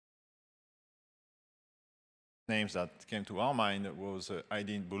names that came to our mind was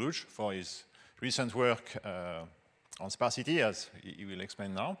Aydın Buluç for his recent work on sparsity, as he will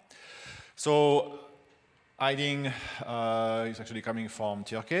explain now. So Aydın is actually coming from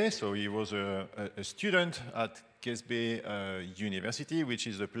Turkey, so he was a student at Kesbe University, which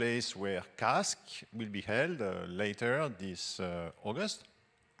is the place where CASC will be held later this August.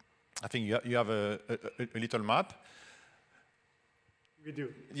 I think you have a little map. We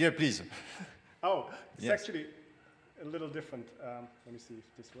do. Yeah, please. Oh, it's yes. actually a little different. Let me see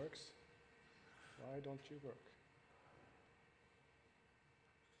if this works. Why don't you work?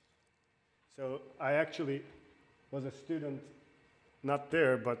 So I actually was a student, not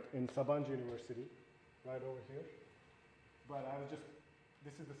there, but in Sabancı University, right over here. But I was just,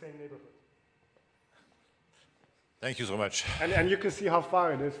 this is the same neighborhood. Thank you so much. And you can see how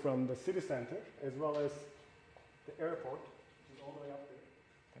far it is from the city center, as well as the airport, which is all the way up there.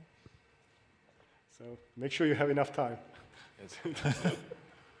 Okay. So make sure you have enough time. Yes.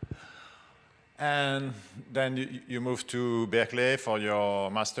 And then you moved to Berkeley for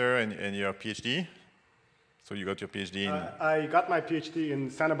your master and your PhD. So you got your PhD in... I got my PhD in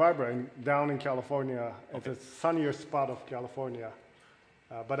Santa Barbara, down in California. Okay. It's a sunnier spot of California.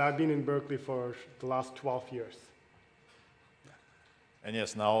 But I've been in Berkeley for the last 12 years. And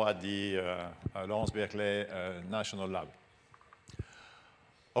yes, now at the Lawrence Berkeley National Lab.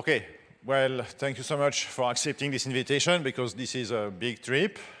 Okay, well, thank you so much for accepting this invitation, because this is a big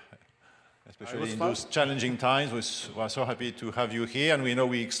trip. Especially in those challenging times, we're so happy to have you here. And we know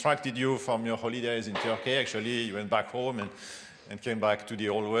we extracted you from your holidays in Turkey. Actually, you went back home and came back to the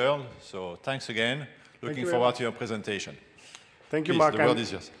old world. So thanks again. Looking forward to your presentation. Thank you, Please, Mark. the word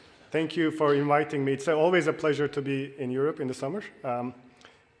is yours. Thank you for inviting me. It's always a pleasure to be in Europe in the summer.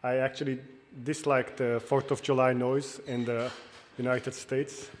 I actually dislike the 4th of July noise in the United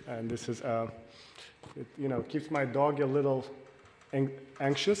States. And this is, it keeps my dog a little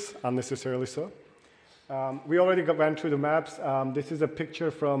anxious, unnecessarily so. We already went through the maps. This is a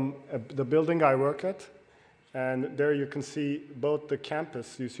picture from the building I work at. And there you can see both the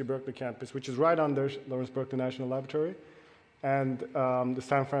campus, UC Berkeley campus, which is right under Lawrence Berkeley National Laboratory, and the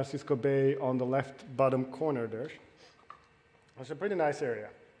San Francisco Bay on the left bottom corner there. It's a pretty nice area.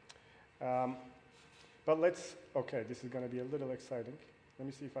 But okay, this is going to be a little exciting. Let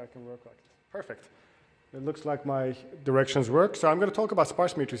me see if I can work like this. Perfect. It looks like my directions work. So I'm going to talk about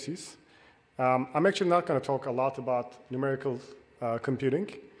sparse matrices. I'm actually not going to talk a lot about numerical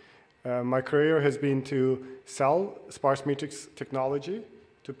computing. My career has been to sell sparse matrix technology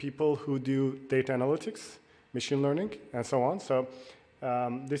to people who do data analytics, machine learning, and so on. So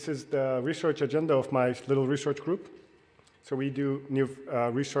this is the research agenda of my little research group. So we do new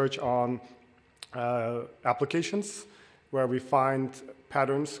research on applications where we find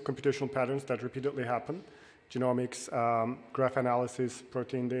patterns, computational patterns that repeatedly happen. Genomics, graph analysis,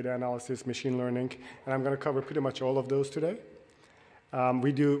 protein data analysis, machine learning, and I'm going to cover pretty much all of those today.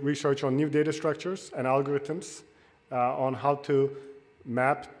 We do research on new data structures and algorithms on how to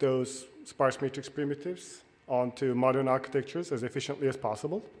map those sparse matrix primitives onto modern architectures as efficiently as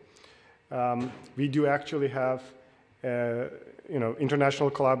possible. We do actually have international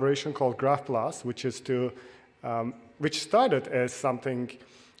collaboration called GraphPlus, which started as something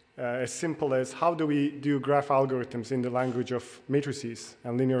as simple as how do we do graph algorithms in the language of matrices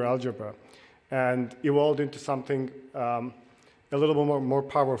and linear algebra, and evolved into something a little bit more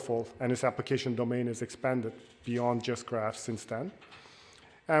powerful, and its application domain is expanded beyond just graphs since then.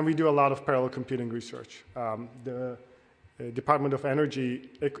 And we do a lot of parallel computing research. The Department of Energy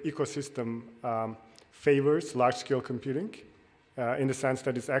ecosystem favors large-scale computing in the sense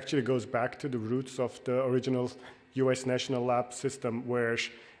that it actually goes back to the roots of the original US National Lab system, where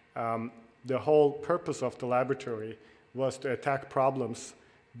the whole purpose of the laboratory was to attack problems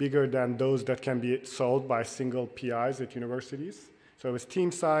bigger than those that can be solved by single PIs at universities. So it was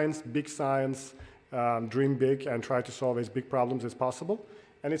team science, big science, dream big, and try to solve as big problems as possible.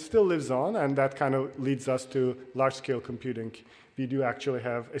 And it still lives on, and that kind of leads us to large-scale computing. We do actually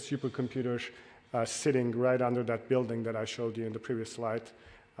have a supercomputer sitting right under that building that I showed you in the previous slide.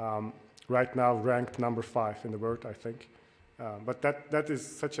 Right now ranked number 5 in the world, I think. But that is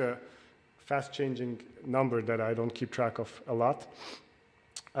such a fast-changing number that I don't keep track of a lot.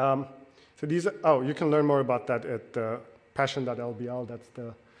 So these are, you can learn more about that at passion.lbl. That's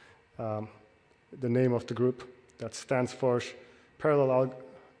the name of the group. That stands for Parallel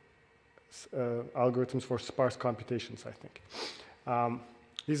Algorithms for Sparse Computations, I think.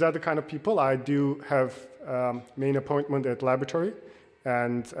 These are the kind of people. I do have main appointment at laboratory,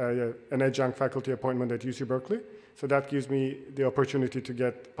 and an adjunct faculty appointment at UC Berkeley. So that gives me the opportunity to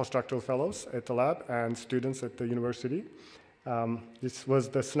get postdoctoral fellows at the lab and students at the university. This was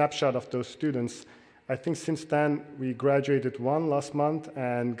the snapshot of those students. I think since then, we graduated one last month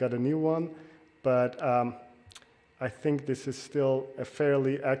and got a new one, but I think this is still a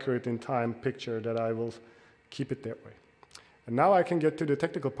fairly accurate in time picture that I will keep it that way. And now I can get to the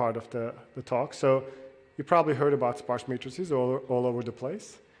technical part of the talk. So you probably heard about sparse matrices all over the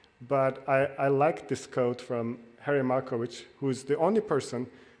place, but I like this quote from Harry Markowitz, who's the only person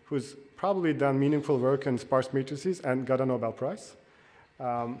who's probably done meaningful work in sparse matrices and got a Nobel Prize.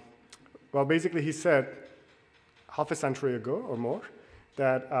 Well, basically he said half a century ago or more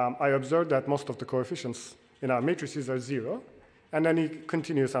that I observed that most of the coefficients in our matrices are 0. And then he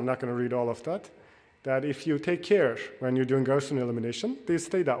continues, I'm not going to read all of that, that if you take care when you're doing Gaussian elimination, they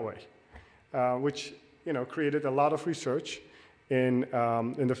stay that way, which created a lot of research in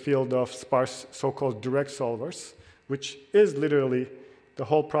the field of sparse so-called direct solvers, which is literally the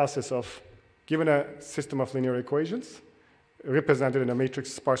whole process of, given a system of linear equations represented in a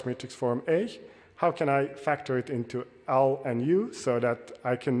matrix, sparse matrix form A, how can I factor it into L and U so that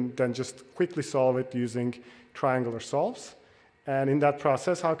I can then just quickly solve it using triangular solves? And in that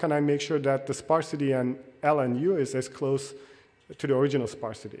process, how can I make sure that the sparsity in L and U is as close to the original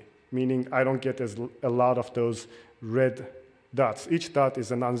sparsity, meaning I don't get a lot of those red dots. Each dot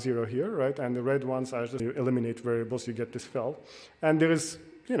is a non-zero here, right? And the red ones are just, you eliminate variables, you get this fill. And there is,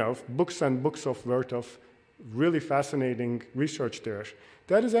 books and books of worth of really fascinating research there.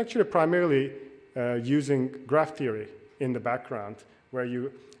 That is actually primarily using graph theory in the background, where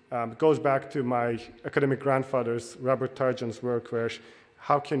you, it goes back to my academic grandfather's, Robert Tarjan's work, where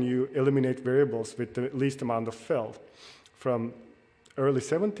how can you eliminate variables with the least amount of fill from early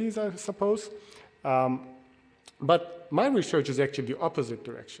 70s, I suppose. But my research is actually the opposite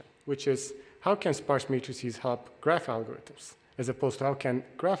direction, which is how can sparse matrices help graph algorithms, as opposed to how can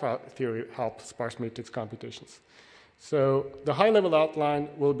graph theory help sparse matrix computations. So the high-level outline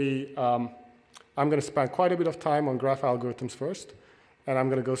will be, I'm going to spend quite a bit of time on graph algorithms first, and I'm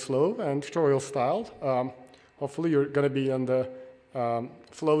going to go slow and tutorial style. Hopefully you're going to be in the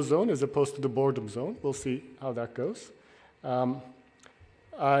flow zone as opposed to the boredom zone. We'll see how that goes.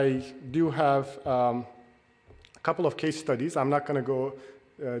 I do have a couple of case studies. I'm not going to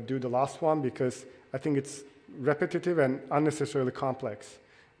go do the last one because I think it's repetitive and unnecessarily complex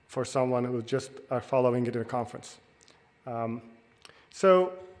for someone who just are following it in a conference.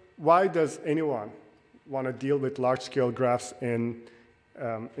 So why does anyone want to deal with large-scale graphs in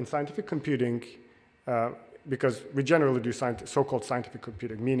scientific computing? Because we generally do so-called scientific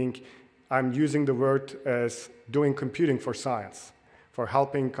computing, meaning I'm using the word as doing computing for science, for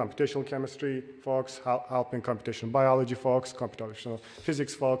helping computational chemistry folks, helping computational biology folks, computational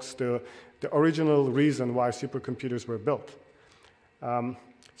physics folks, the original reason why supercomputers were built.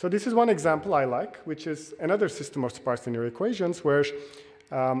 So this is one example I like, which is another system of sparse linear equations where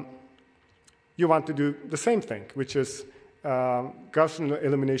you want to do the same thing, which is Gaussian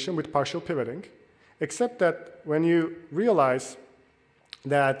elimination with partial pivoting, except that when you realize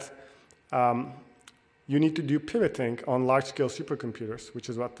that you need to do pivoting on large-scale supercomputers, which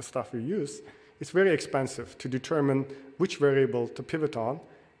is what the stuff we use, it's very expensive to determine which variable to pivot on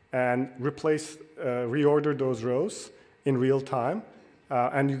and reorder those rows in real time.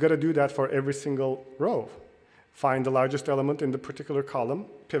 And you got to do that for every single row. Find the largest element in the particular column,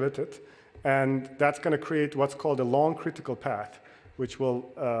 pivot it, and that's going to create what's called a long critical path, which will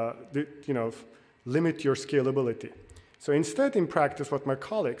limit your scalability. So instead, in practice, what my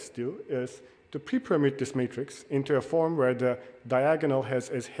colleagues do is to pre-permute this matrix into a form where the diagonal has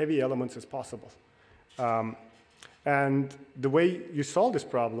as heavy elements as possible. And the way you solve this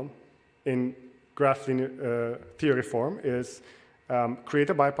problem in graph linear theory form is create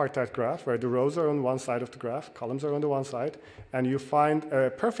a bipartite graph where the rows are on one side of the graph, columns are on the one side, and you find a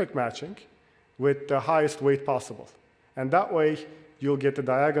perfect matching with the highest weight possible. And that way, you'll get the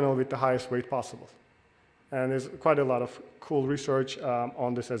diagonal with the highest weight possible. And there's quite a lot of cool research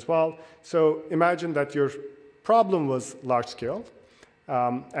on this as well. So imagine that your problem was large scale.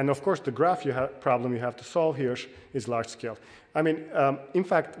 And of course, the graph problem you have to solve here is large scale. I mean, in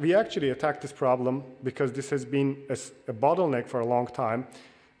fact, we actually attacked this problem because this has been a bottleneck for a long time.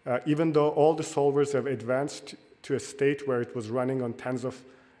 Even though all the solvers have advanced to a state where it was running on tens of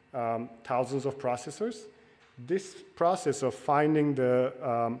thousands of processors, this process of finding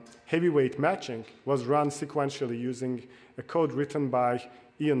the heavyweight matching was run sequentially using a code written by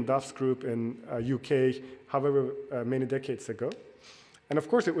Ian Duff's group in UK, however many decades ago. And of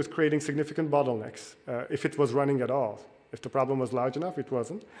course, it was creating significant bottlenecks if it was running at all. If the problem was large enough, it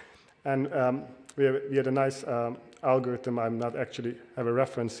wasn't. And we had a nice algorithm. I'm not actually have a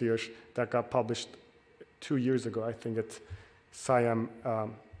reference here that got published 2 years ago, I think, at SciAm,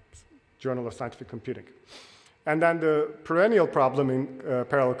 Journal of Scientific Computing. And then the perennial problem in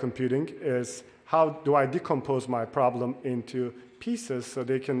parallel computing is how do I decompose my problem into pieces so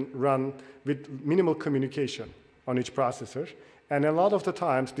they can run with minimal communication on each processor. And a lot of the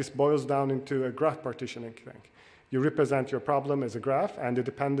times, this boils down into a graph partitioning thing. You represent your problem as a graph and the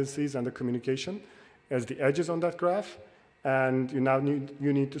dependencies and the communication as the edges on that graph. And you now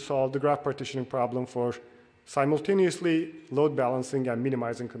need to solve the graph partitioning problem for simultaneously load balancing and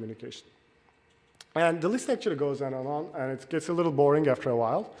minimizing communication. And the list actually goes on, and it gets a little boring after a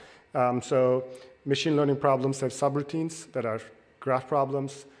while. So machine learning problems have subroutines that are graph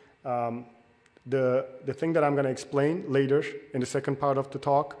problems. The thing that I'm going to explain later in the second part of the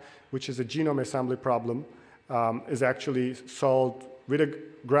talk, which is a genome assembly problem, is actually solved with a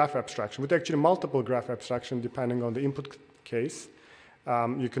graph abstraction, with actually multiple graph abstraction depending on the input case.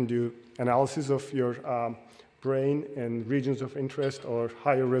 You can do analysis of your brain in regions of interest or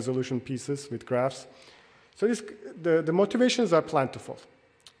higher resolution pieces with graphs. So the motivations are plentiful.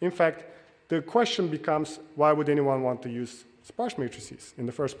 In fact, the question becomes, why would anyone want to use sparse matrices in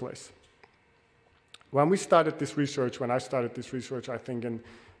the first place? When we started this research, when I started this research, I think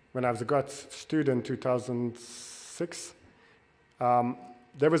when I was a grad student in 2006,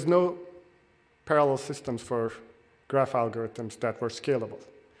 there was no parallel systems for graph algorithms that were scalable.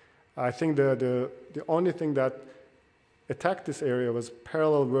 I think the only thing that attacked this area was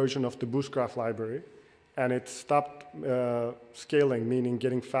parallel version of the Boost graph library, and it stopped scaling, meaning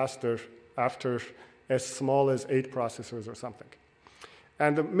getting faster after as small as 8 processors or something.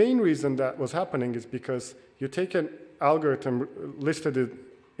 And the main reason that was happening is because you take an algorithm listed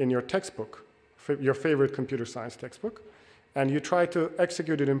in your textbook, your favorite computer science textbook, and you try to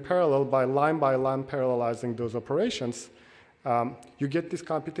execute it in parallel by line parallelizing those operations. You get this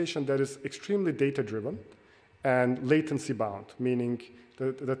computation that is extremely data-driven and latency-bound, meaning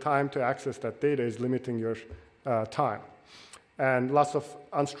the time to access that data is limiting your time, and lots of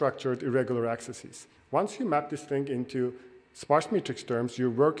unstructured, irregular accesses. Once you map this thing into sparse matrix terms, you're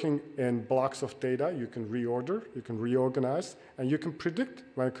working in blocks of data. You can reorder, you can reorganize, and you can predict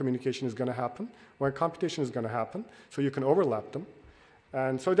when communication is going to happen, when computation is going to happen, so you can overlap them.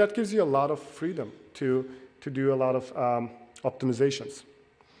 And so that gives you a lot of freedom to do a lot of optimizations.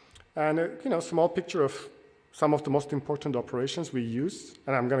 And a small picture of some of the most important operations we use,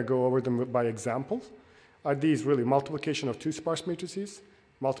 and I'm going to go over them by example, are these really: multiplication of 2 sparse matrices,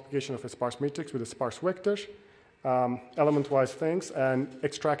 multiplication of a sparse matrix with a sparse vector, element-wise things, and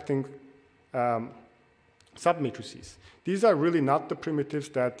extracting submatrices. These are really not the primitives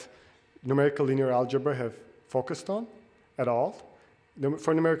that numerical linear algebra have focused on at all.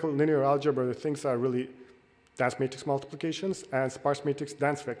 For numerical linear algebra, the things are really dense matrix multiplications and sparse matrix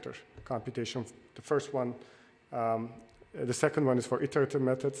dense vector computation. The first one, the second one is for iterative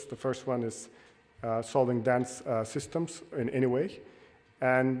methods. The first one is solving dense systems in any way.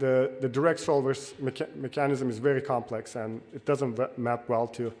 And the direct solvers mechanism is very complex, and it doesn't map well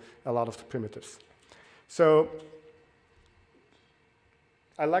to a lot of the primitives. So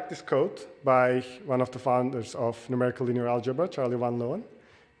I like this quote by one of the founders of numerical linear algebra, Charlie van Loen.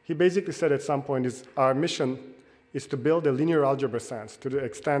 He basically said at some point, our mission is to build a linear algebra sense to the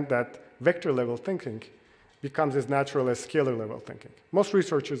extent that vector-level thinking becomes as natural as scalar-level thinking. Most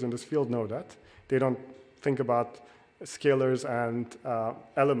researchers in this field know that. They don't think about scalars and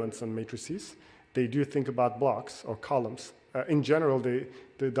elements and matrices. They do think about blocks or columns. In general,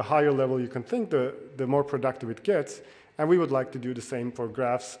 the higher level you can think, the more productive it gets. And we would like to do the same for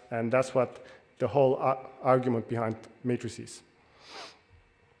graphs, and that's what the whole argument behind matrices.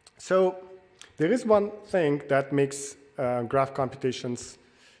 So there is one thing that makes graph computations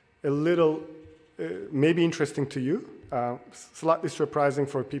a little maybe interesting to you, slightly surprising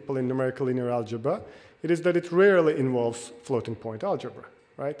for people in numerical linear algebra. It is that it rarely involves floating point algebra,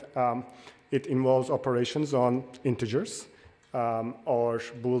 right? It involves operations on integers or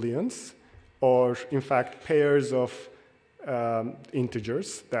Booleans, or in fact pairs of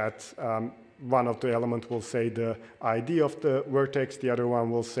integers that one of the elements will say the ID of the vertex, the other one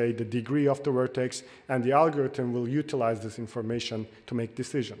will say the degree of the vertex, and the algorithm will utilize this information to make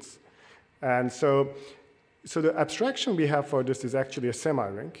decisions. And so the abstraction we have for this is actually a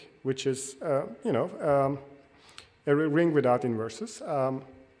semi-ring, which is a ring without inverses.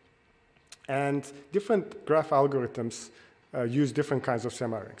 And different graph algorithms use different kinds of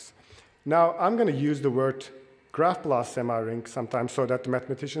semi-rings. Now, I'm going to use the word graph plus semi-ring sometimes so that the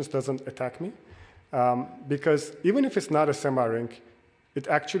mathematicians doesn't attack me. because even if it's not a semi-ring, it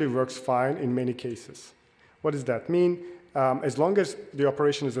actually works fine in many cases. What does that mean? As long as the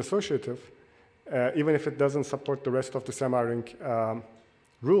operation is associative, even if it doesn't support the rest of the semi-ring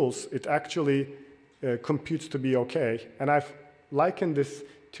rules, it actually computes to be okay. And I've likened this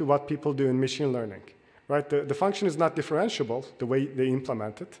to what people do in machine learning. Right? The function is not differentiable the way they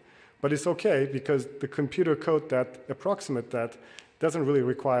implement it, but it's okay because the computer code that approximates that doesn't really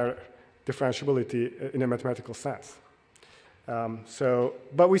require differentiability in a mathematical sense.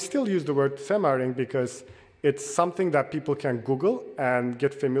 But we still use the word semi-ring because it's something that people can Google and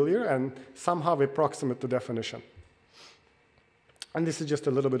get familiar and somehow approximate the definition. And this is just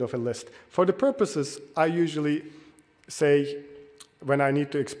a little bit of a list. For the purposes, I usually say, when I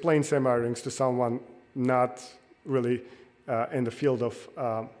need to explain semi-rings to someone not really in the field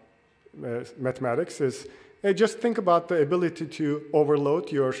of mathematics, is just think about the ability to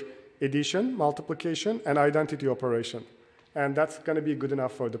overload your addition, multiplication, and identity operation. And that's going to be good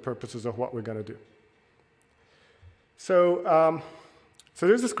enough for the purposes of what we're going to do. So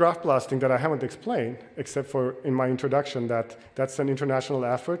there's this graph blasting that I haven't explained, except for in my introduction that's an international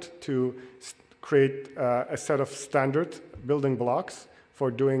effort to create a set of standard building blocks for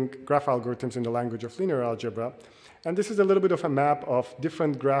doing graph algorithms in the language of linear algebra. And this is a little bit of a map of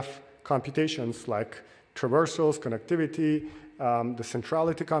different graph computations like traversals, connectivity, the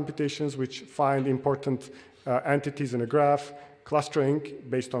centrality computations, which find important entities in a graph, clustering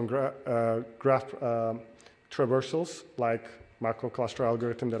based on graph traversals, like macro-cluster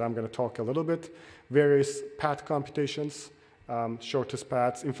algorithm that I'm going to talk a little bit, various path computations, shortest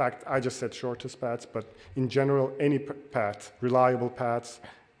paths. In fact, I just said shortest paths, but in general, any path, reliable paths,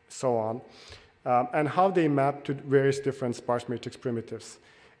 so on, and how they map to various different sparse matrix primitives.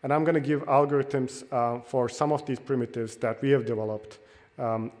 And I'm going to give algorithms for some of these primitives that we have developed,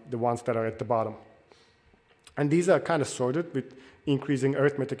 the ones that are at the bottom. And these are kind of sorted with increasing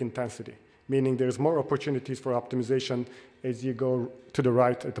arithmetic intensity, meaning there's more opportunities for optimization as you go to the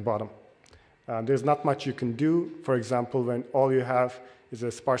right at the bottom. There's not much you can do, for example, when all you have is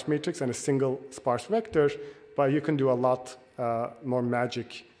a sparse matrix and a single sparse vector, but you can do a lot more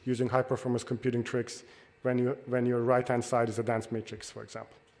magic using high-performance computing tricks when your right-hand side is a dense matrix, for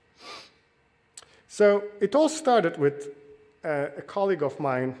example. So it all started with a colleague of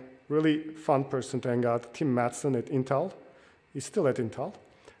mine, really fun person to hang out, Tim Mattson at Intel. He's still at Intel.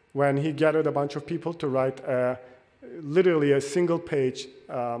 When he gathered a bunch of people to write literally a single-page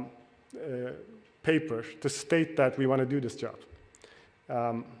paper to state that we want to do this job.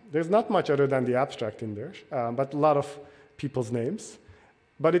 There's not much other than the abstract in there, but a lot of people's names.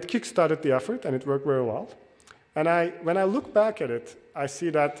 But it kickstarted the effort, and it worked very well. And when I look back at it, I see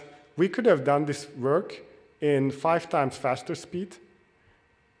that we could have done this work in 5 times faster speed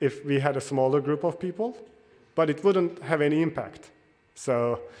if we had a smaller group of people, but it wouldn't have any impact.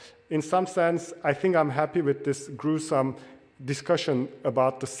 So in some sense, I think I'm happy with this gruesome discussion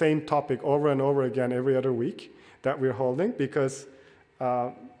about the same topic over and over again every other week that we're holding, because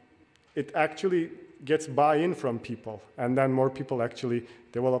it actually gets buy-in from people, and then more people actually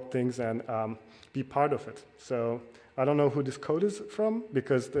develop things and be part of it. So I don't know who this code is from,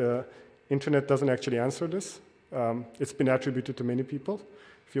 because the internet doesn't actually answer this. It's been attributed to many people.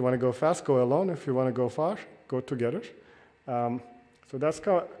 If you want to go fast, go alone. If you want to go far, go together. So that's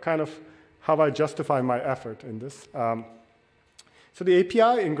kind of how I justify my effort in this. So the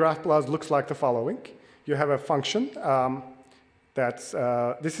API in GraphBlast looks like the following. You have a function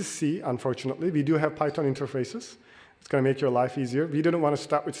this is C, unfortunately. We do have Python interfaces. It's going to make your life easier. We didn't want to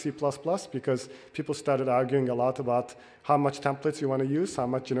start with C++ because people started arguing a lot about how much templates you want to use, how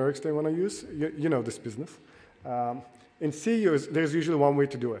much generics they want to use. You know this business. In C, there's usually one way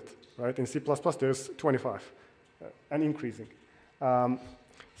to do it, right? In C++, there's 25, and increasing.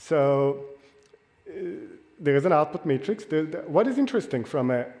 So there is an output matrix. What is interesting from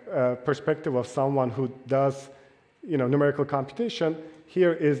a perspective of someone who does numerical computation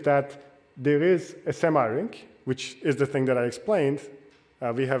here is that there is a semi-ring, which is the thing that I explained.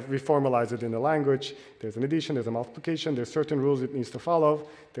 We formalize it in the language. There's an addition, there's a multiplication, there's certain rules it needs to follow.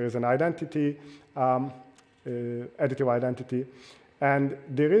 There's an identity, additive identity. And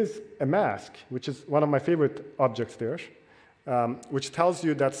there is a mask, which is one of my favorite objects there, which tells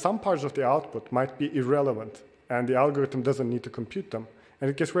you that some parts of the output might be irrelevant, and the algorithm doesn't need to compute them. And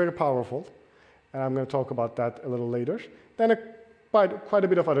it gets very powerful. And I'm going to talk about that a little later. Then quite a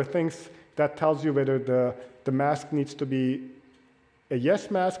bit of other things that tells you whether the mask needs to be a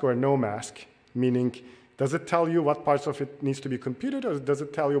yes mask or a no mask, meaning does it tell you what parts of it needs to be computed, or does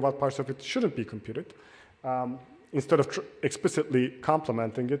it tell you what parts of it shouldn't be computed? instead of explicitly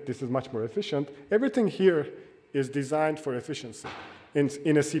complementing it, this is much more efficient. Everything here is designed for efficiency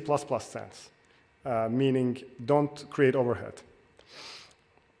in a C++ sense, meaning don't create overhead.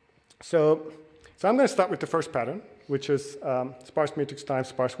 So I'm going to start with the first pattern, which is sparse matrix times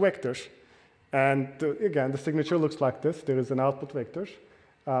sparse vectors. And again, the signature looks like this. There is an output vector.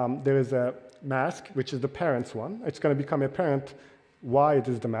 There is a mask, which is the parent's one. It's going to become apparent why it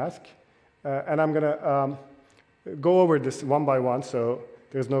is the mask. And I'm going to go over this one by one so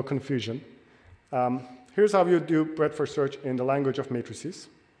there's no confusion. Here's how you do breadth first search in the language of matrices.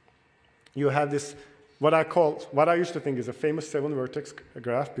 You have this, what I used to think is a famous 7-vertex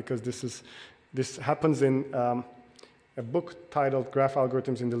graph, because this happens in a book titled Graph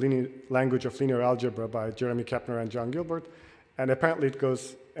Algorithms in the Language of Linear Algebra by Jeremy Kapner and John Gilbert. And apparently it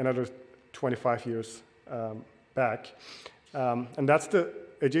goes another 25 years back. And that's the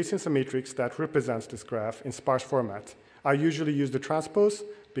adjacency matrix that represents this graph in sparse format. I usually use the transpose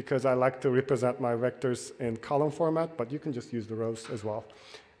because I like to represent my vectors in column format, but you can just use the rows as well.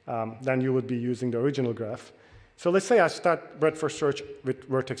 Then you would be using the original graph. So let's say I start breadth first search with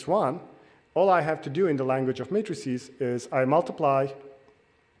vertex 1. All I have to do in the language of matrices is I multiply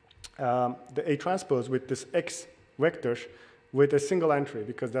the A transpose with this X vector with a single entry,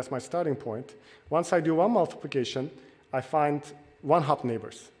 because that's my starting point. Once I do one multiplication, I find one-hop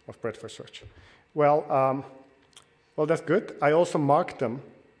neighbors of breadth first search. Well, that's good. I also mark them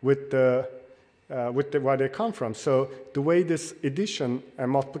with where they come from. So the way this addition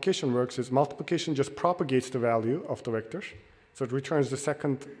and multiplication works is multiplication just propagates the value of the vector. So it returns the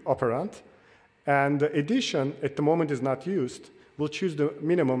second operand. And the addition, at the moment is not used, will choose the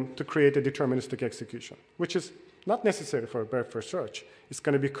minimum to create a deterministic execution, which is not necessary for a breadth first search. It's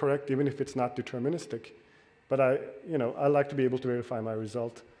going to be correct even if it's not deterministic. But I like to be able to verify my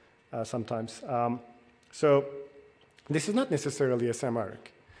result sometimes. So this is not necessarily a semaric,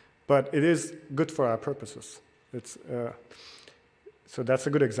 but it is good for our purposes. So that's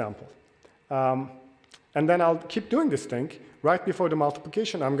a good example. And then I'll keep doing this thing. Right before the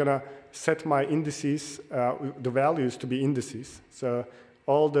multiplication, I'm going to set my indices, the values to be indices. So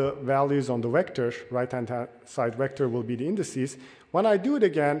all the values on the vector, right-hand side vector, will be the indices. When I do it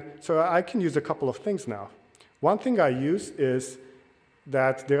again, so I can use a couple of things now. One thing I use is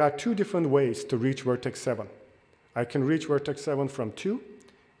that there are 2 different ways to reach vertex 7. I can reach vertex 7 from 2,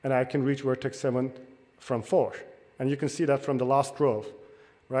 and I can reach vertex 7 from 4. And you can see that from the last row,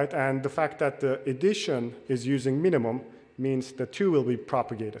 right? And the fact that the addition is using minimum means the 2 will be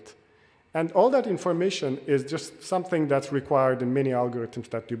propagated. And all that information is just something that's required in many algorithms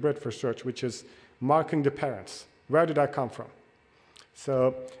that do breadth first search, which is marking the parents. Where did I come from?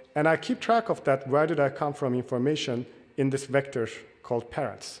 So, and I keep track of that where did I come from information in this vector called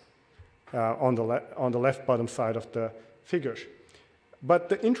parents on the left bottom side of the figure. But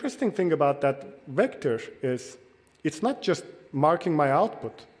the interesting thing about that vector is it's not just marking my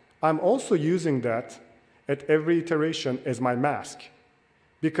output. I'm also using that at every iteration as my mask.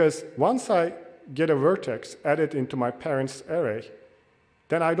 Because once I get a vertex added into my parents' array,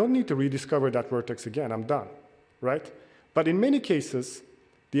 then I don't need to rediscover that vertex again. I'm done, right? But in many cases,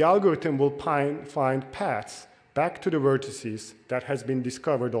 the algorithm will find paths back to the vertices that has been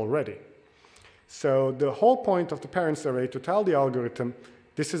discovered already. So the whole point of the parents array to tell the algorithm,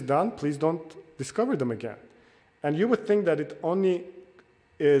 this is done, please don't discover them again. And you would think that it only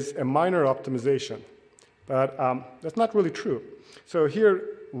is a minor optimization, but that's not really true. So here,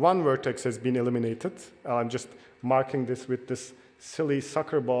 one vertex has been eliminated. I'm just marking this with this silly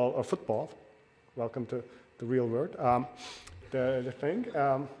soccer ball or football. Welcome to the real world, the thing.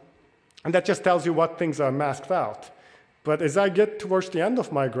 And that just tells you what things are masked out. But as I get towards the end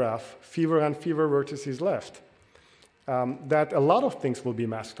of my graph, fewer and fewer vertices left, that a lot of things will be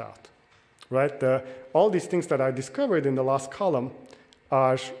masked out, right? All these things that I discovered in the last column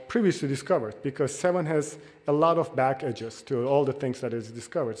are previously discovered, because 7 has a lot of back edges to all the things that is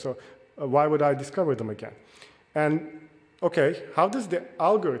discovered. So why would I discover them again? And okay, how does the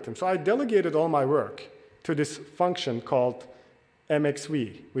algorithm? So I delegated all my work to this function called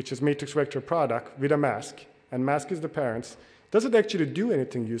MXV, which is matrix vector product with a mask, and mask is the parents. Does it actually do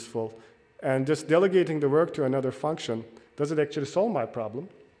anything useful? And just delegating the work to another function, does it actually solve my problem?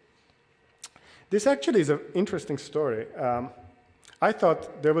 This actually is an interesting story. I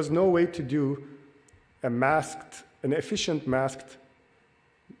thought there was no way to do an efficient masked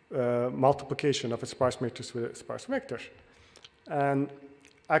multiplication of a sparse matrix with a sparse vector. And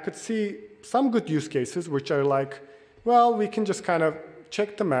I could see some good use cases which are like, well, we can just kind of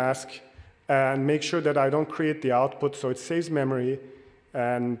check the mask and make sure that I don't create the output so it saves memory.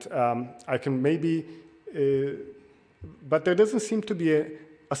 And I can maybe but there doesn't seem to be a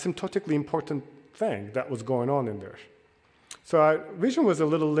asymptotically important thing that was going on in there. So our vision was a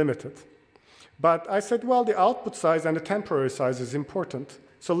little limited. But I said, well, the output size and the temporary size is important,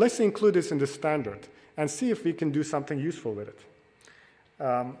 so let's include this in the standard and see if we can do something useful with it.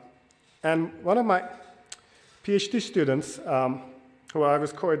 And one of my PhD students, who I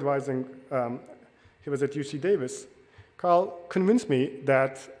was co-advising, he was at UC Davis, Carl convinced me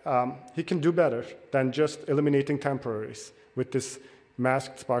that he can do better than just eliminating temporaries with this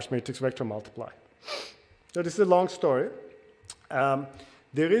masked sparse matrix vector multiply. So this is a long story.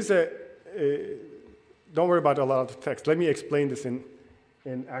 There is don't worry about a lot of the text. Let me explain this in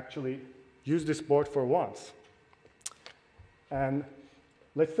actually use this board for once. And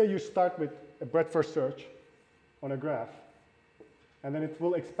let's say you start with a breadth-first search on a graph, and then it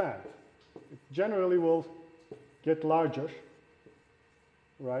will expand. It generally will get larger,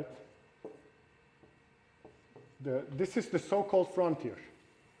 right? This is the so-called frontier.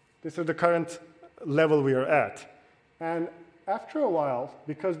 This is the current level we are at. And after a while,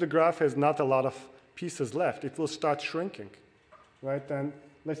 because the graph has not a lot of pieces left, it will start shrinking, right? And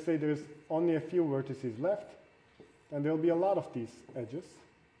let's say there's only a few vertices left, and there'll be a lot of these edges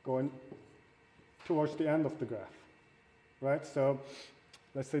going towards the end of the graph, right? So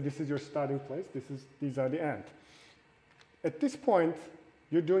let's say this is your starting place. These are the end. At this point,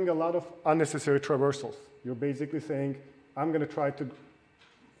 you're doing a lot of unnecessary traversals. You're basically saying, I'm going to try to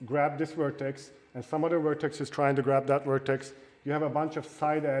grab this vertex, and some other vertex is trying to grab that vertex. You have a bunch of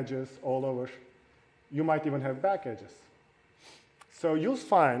side edges all over. You might even have back edges. So you'll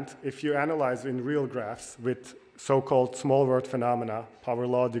find, if you analyze in real graphs with so-called small world phenomena, power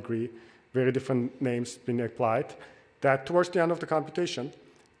law degree, very different names being applied, that towards the end of the computation,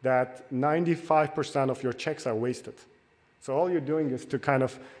 that 95% of your checks are wasted. So all you're doing is to kind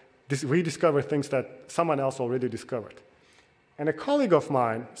of rediscover things that someone else already discovered. And a colleague of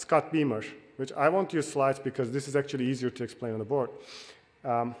mine, Scott Beamer, which I won't use slides because this is actually easier to explain on the board,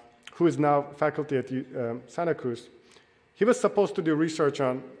 who is now faculty at Santa Cruz, he was supposed to do research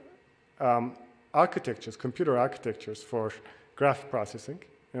on architectures, computer architectures for graph processing.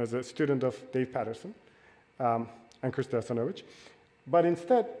 He was a student of Dave Patterson and Krista Asanovich. But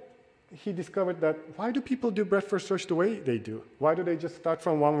instead, he discovered that why do people do breadth-first search the way they do? Why do they just start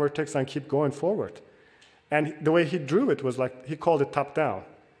from one vertex and keep going forward? And the way he drew it was like, he called it top-down.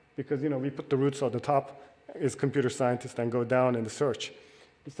 Because, we put the roots on the top as computer scientists and go down in the search.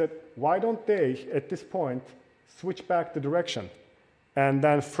 He said, why don't they, at this point, switch back the direction? And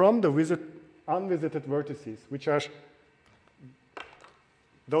then from the unvisited vertices, which are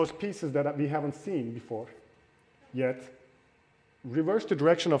those pieces that we haven't seen before yet, reverse the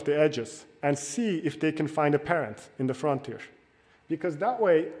direction of the edges and see if they can find a parent in the frontier. Because that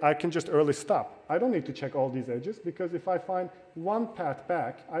way, I can just early stop. I don't need to check all these edges, because if I find one path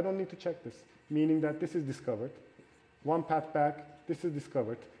back, I don't need to check this, meaning that this is discovered. One path back, this is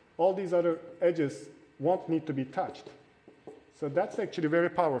discovered. All these other edges won't need to be touched. So that's actually very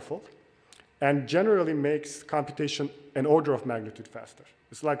powerful and generally makes computation an order of magnitude faster.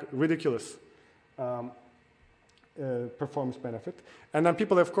 It's like ridiculous performance benefit. And then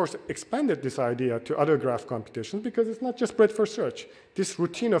people, of course, expanded this idea to other graph computations because it's not just breadth-first search. This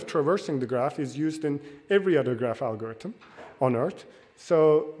routine of traversing the graph is used in every other graph algorithm on Earth.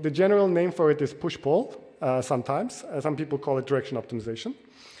 So the general name for it is push-pull sometimes. Some people call it direction optimization.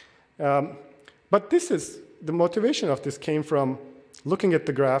 But the motivation of this came from looking at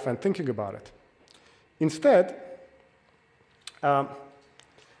the graph and thinking about it. Instead,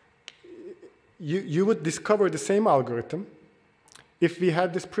 you would discover the same algorithm if we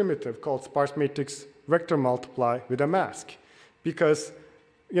had this primitive called sparse matrix vector multiply with a mask. Because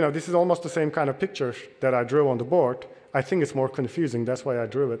this is almost the same kind of picture that I drew on the board. I think it's more confusing, that's why I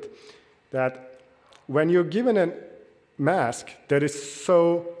drew it. That when you're given a mask that is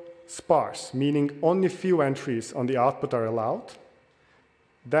so sparse, meaning only few entries on the output are allowed,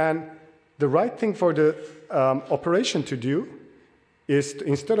 then the right thing for the operation to do is to,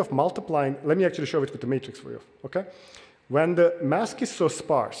 instead of multiplying, let me actually show it with the matrix for you, okay? When the mask is so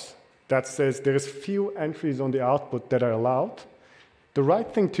sparse that says there is few entries on the output that are allowed, the right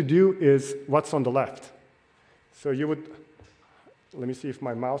thing to do is what's on the left. So you would, let me see if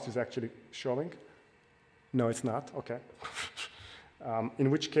my mouse is actually showing. No, it's not, okay.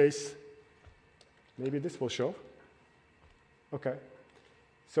 In which case, maybe this will show. Okay.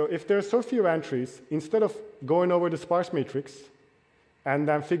 So if there are so few entries, instead of going over the sparse matrix and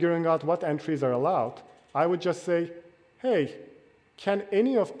then figuring out what entries are allowed, I would just say, hey, can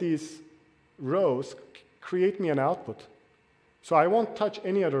any of these rows create me an output? So I won't touch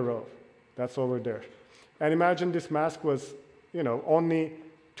any other row that's over there. and imagine this mask was, only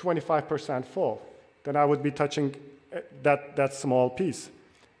 25% full, then I would be touching that small piece.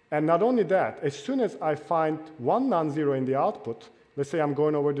 And not only that, as soon as I find one non-zero in the output, let's say I'm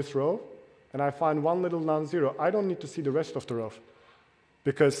going over this row, and I find one little non-zero, I don't need to see the rest of the row,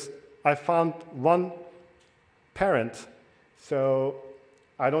 because I found one parent, so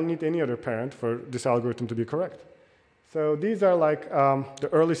I don't need any other parent for this algorithm to be correct. So these are like the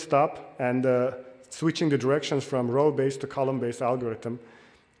early stop and switching the directions from row-based to column-based algorithm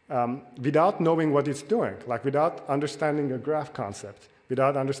without knowing what it's doing, like without understanding a graph concept,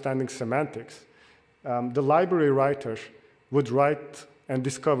 without understanding semantics. The library writer would write and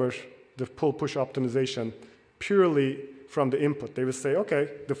discover the pull-push optimization purely from the input. They would say, okay,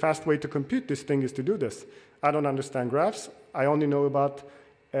 the fast way to compute this thing is to do this. I don't understand graphs. I only know about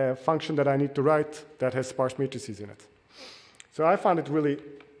a function that I need to write that has sparse matrices in it. So I found it really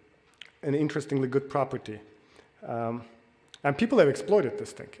an interestingly good property. And people have exploited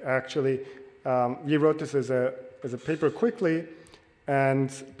this thing. Actually, we wrote this as a paper quickly, and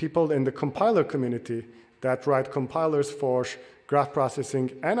people in the compiler community that write compilers for graph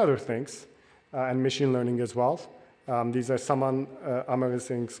processing and other things, and machine learning as well. These are Saman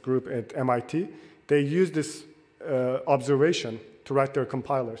Amarasing's group at MIT. They use this observation to write their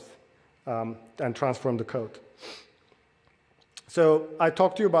compilers and transform the code. So I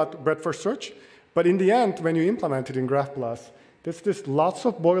talked to you about breadth-first search, but in the end, when you implement it in GraphPlus, there's this lots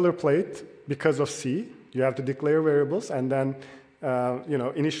of boilerplate because of C. You have to declare variables and then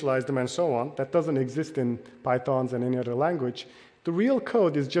initialize them and so on. That doesn't exist in Pythons and any other language. The real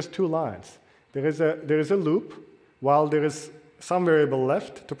code is just 2 lines. There is a loop while there is some variable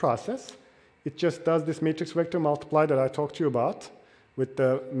left to process. It just does this matrix vector multiply that I talked to you about with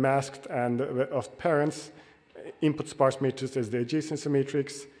the masked and of parents, input sparse matrix as the adjacency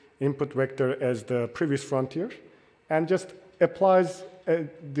matrix, input vector as the previous frontier, and just applies,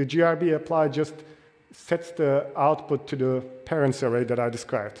 the GRB apply just sets the output to the parents array that I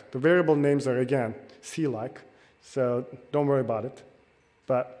described. The variable names are, again, C-like, so don't worry about it.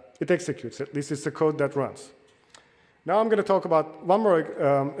 But it executes. At least it's the code that runs. Now I'm going to talk about one more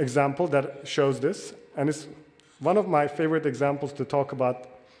example that shows this, and it's one of my favorite examples to talk about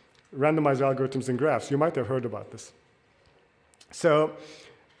randomized algorithms in graphs. You might have heard about this. So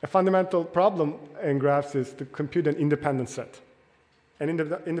a fundamental problem in graphs is to compute an independent set. An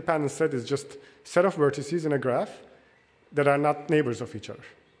independent set is just a set of vertices in a graph that are not neighbors of each other.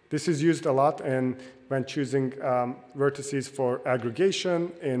 This is used a lot when choosing vertices for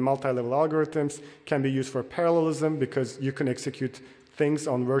aggregation in multi-level algorithms, can be used for parallelism because you can execute things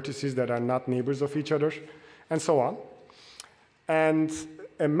on vertices that are not neighbors of each other, and so on. And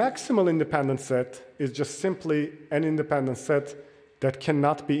a maximal independent set is just simply an independent set that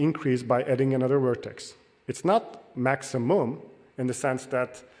cannot be increased by adding another vertex. It's not maximum in the sense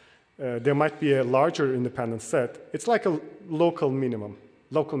that there might be a larger independent set. It's like a local minimum,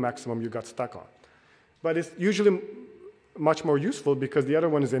 local maximum you got stuck on. But it's usually much more useful because the other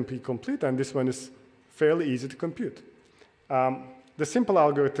one is NP-complete and this one is fairly easy to compute. The simple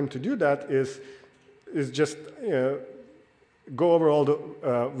algorithm to do that is just go over all the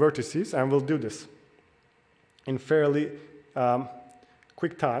vertices, and we'll do this in fairly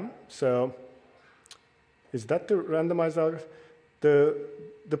quick time. So is that the randomized algorithm?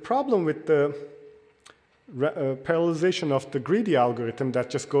 The problem with the parallelization of the greedy algorithm that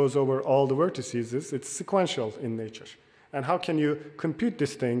just goes over all the vertices is it's sequential in nature. And how can you compute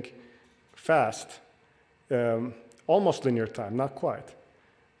this thing fast? Almost linear time, not quite.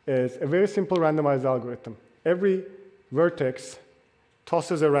 It's a very simple randomized algorithm. Every vertex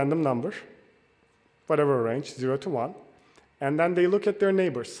tosses a random number, whatever range, 0 to 1, and then they look at their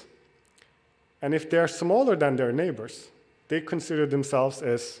neighbors. And if they're smaller than their neighbors, they consider themselves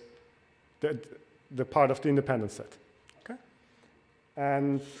as the part of the independent set. Okay?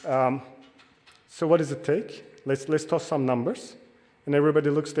 And so what does it take? Let's toss some numbers. And everybody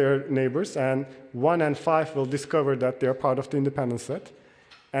looks at their neighbors, and 1 and 5 will discover that they're part of the independent set.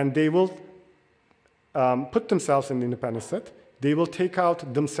 And they will put themselves in the independent set. They will take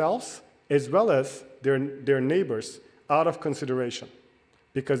out themselves as well as their neighbors out of consideration,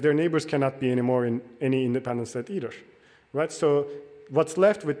 because their neighbors cannot be anymore in any independent set either. Right? So what's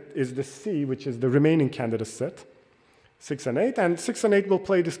left is the C, which is the remaining candidate set, 6 and 8. And 6 and 8 will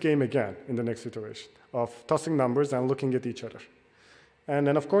play this game again in the next iteration of tossing numbers and looking at each other. And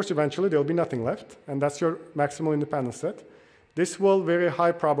then, of course, eventually there'll be nothing left, and that's your maximal independent set. This will very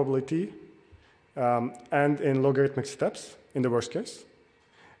high probability and in logarithmic steps in the worst case.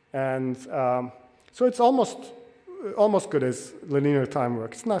 And so it's almost good as linear time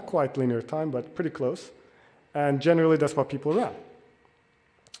work. It's not quite linear time, but pretty close. And generally, that's what people run.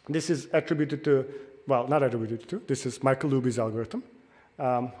 This is attributed to, well, not attributed to, this is Michael Luby's algorithm,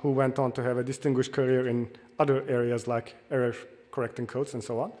 who went on to have a distinguished career in other areas like error correcting codes and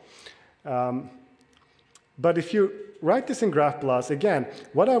so on. But if you write this in GraphBLAS, again,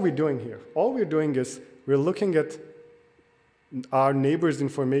 what are we doing here? All we're doing is we're looking at our neighbor's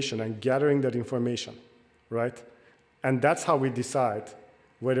information and gathering that information, right? And that's how we decide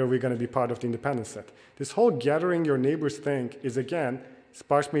whether we're going to be part of the independent set. This whole gathering your neighbors thing is, again,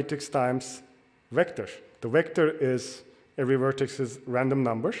 sparse matrix times vector. The vector is every vertex's random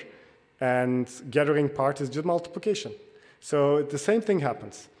number, and gathering part is just multiplication. So the same thing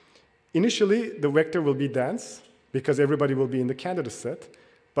happens. Initially, the vector will be dense, because everybody will be in the candidate set.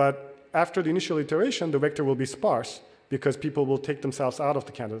 But after the initial iteration, the vector will be sparse, because people will take themselves out of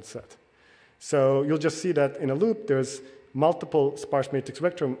the candidate set. So you'll just see that in a loop, there's multiple sparse matrix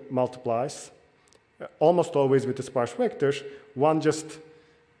vector multiplies, almost always with the sparse vectors. One just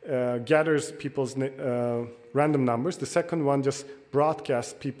gathers people's random numbers. The second one just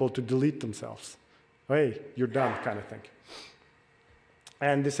broadcasts people to delete themselves. Hey, you're done, kind of thing.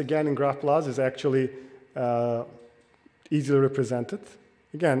 And this, again, in GraphBLAS is actually easily represented.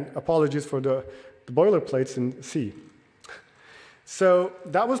 Again, apologies for the boilerplates in C. So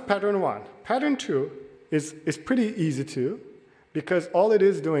that was pattern 1. Pattern 2 is pretty easy too, because all it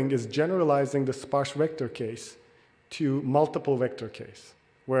is doing is generalizing the sparse vector case to multiple vector case,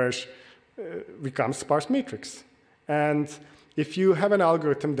 where it becomes sparse matrix. And if you have an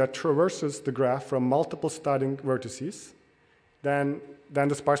algorithm that traverses the graph from multiple starting vertices, then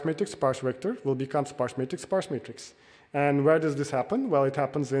the sparse matrix, sparse vector, will become sparse matrix, sparse matrix. And where does this happen? Well, it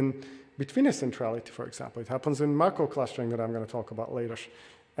happens in betweenness centrality, for example. It happens in macro clustering that I'm going to talk about later.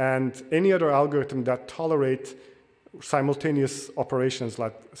 And any other algorithm that tolerate simultaneous operations,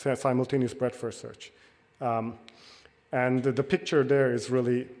 like simultaneous breadth-first search. And the picture there is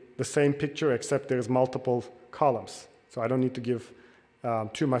really the same picture, except there's multiple columns. So I don't need to give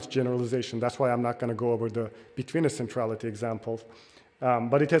too much generalization. That's why I'm not going to go over the betweenness centrality example.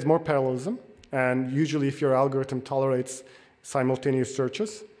 But it has more parallelism. And usually, if your algorithm tolerates simultaneous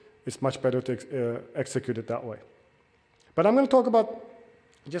searches, it's much better to execute it that way. But I'm going to talk about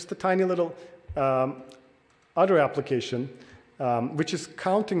just a tiny little other application, which is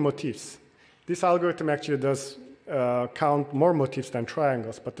counting motifs. This algorithm actually does count more motifs than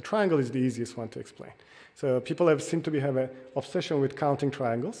triangles, but the triangle is the easiest one to explain. So people seem to have an obsession with counting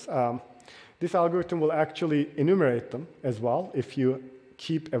triangles. This algorithm will actually enumerate them as well if you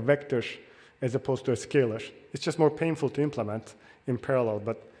keep a vector as opposed to a scalar. It's just more painful to implement in parallel,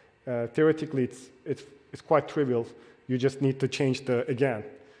 but theoretically it's quite trivial. You just need to change the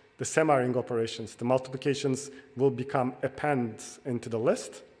semi-ring operations. The multiplications will become appends into the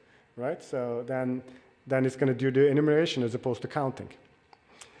list, right? So then it's going to do the enumeration as opposed to counting.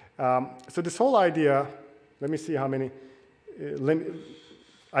 So this whole idea, let me see how many,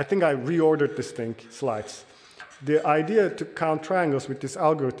 I think I reordered this slides. The idea to count triangles with this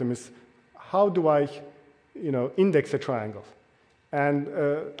algorithm is, how do I index a triangle? And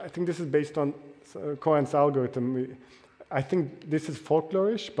I think this is based on Cohen's algorithm. I think this is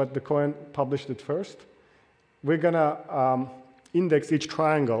folklorish, but the Cohen published it first. We're going to index each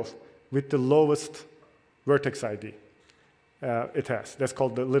triangle with the lowest vertex ID it has. That's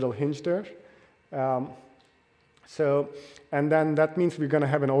called the little hinge there. And then that means we're going to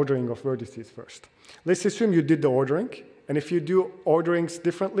have an ordering of vertices first. Let's assume you did the ordering. And if you do orderings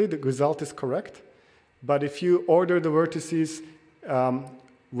differently, the result is correct. But if you order the vertices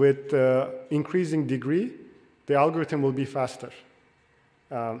with increasing degree, the algorithm will be faster.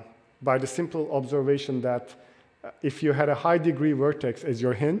 By the simple observation that if you had a high degree vertex as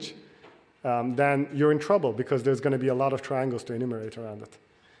your hinge, then you're in trouble because there's going to be a lot of triangles to enumerate around it.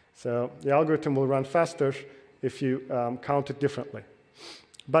 So the algorithm will run faster if you count it differently.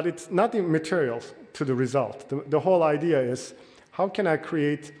 But it's not immaterial to the result. The whole idea is, how can I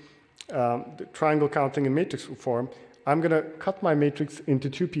create the triangle counting in matrix form? I'm going to cut my matrix into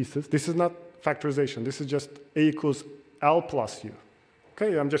two pieces. This is not factorization. This is just A equals L plus U.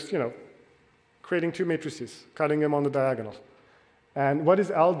 Okay, I'm just, creating two matrices, cutting them on the diagonal. And what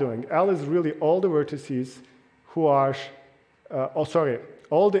is L doing? L is really all the vertices who are,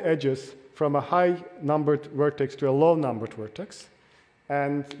 all the edges from a high-numbered vertex to a low-numbered vertex.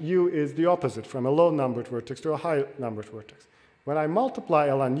 And U is the opposite, from a low-numbered vertex to a high-numbered vertex. When I multiply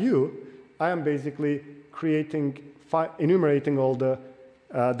L and U, I am basically enumerating all the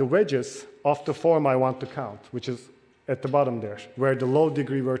wedges of the form I want to count, which is at the bottom there, where the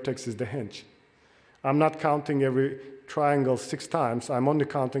low-degree vertex is the hinge. I'm not counting every triangle 6 times. I'm only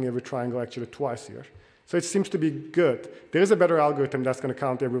counting every triangle actually twice here. So it seems to be good. There is a better algorithm that's going to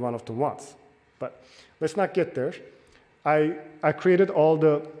count every one of them once. But let's not get there. I created all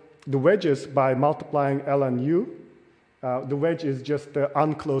the wedges by multiplying L and U. The wedge is just the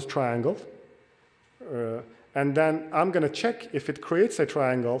unclosed triangle. And then I'm going to check if it creates a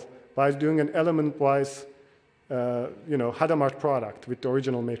triangle by doing an element-wise Hadamard product with the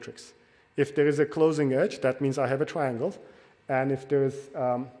original matrix. If there is a closing edge, that means I have a triangle. And if there is,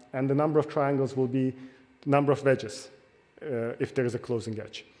 and the number of triangles will be the number of wedges if there is a closing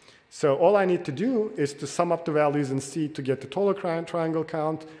edge. So all I need to do is to sum up the values in C to get the total triangle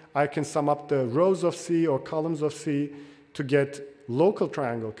count. I can sum up the rows of C or columns of C to get local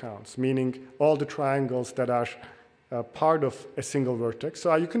triangle counts, meaning all the triangles that are part of a single vertex.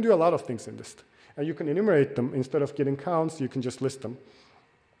 So you can do a lot of things in this. And you can enumerate them. Instead of getting counts, you can just list them.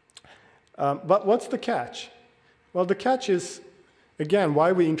 But what's the catch? Well, the catch is, again,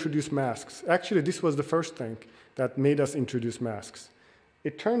 why we introduce masks. Actually, this was the first thing that made us introduce masks.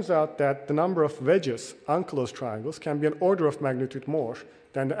 It turns out that the number of wedges, unclosed triangles, can be an order of magnitude more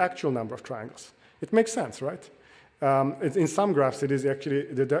than the actual number of triangles. It makes sense, right? In some graphs, it is actually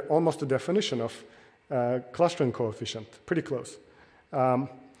almost the definition of clustering coefficient, pretty close.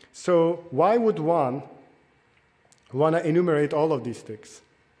 So why would one want to enumerate all of these things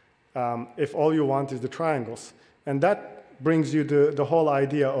if all you want is the triangles? And that brings you the whole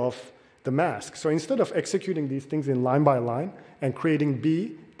idea of the mask. So instead of executing these things in line by line and creating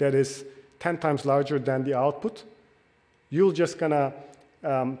B that is 10 times larger than the output, you're just going to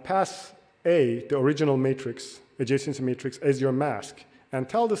pass A, the original matrix, adjacency matrix, as your mask, and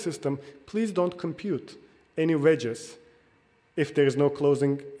tell the system, please don't compute any wedges if there is no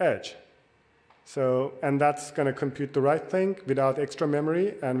closing edge. So, and that's going to compute the right thing without extra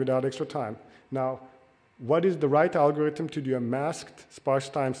memory and without extra time. Now, what is the right algorithm to do a masked sparse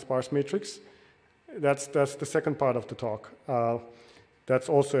times sparse matrix? That's the second part of the talk. That's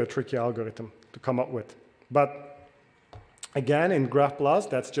also a tricky algorithm to come up with. But again, in GraphBLAS,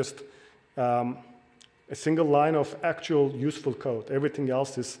 that's just a single line of actual useful code. Everything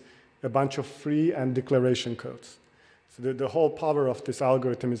else is a bunch of free and declaration codes. So the whole power of this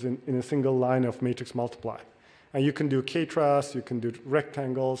algorithm is in a single line of matrix multiply. And you can do k-truss, you can do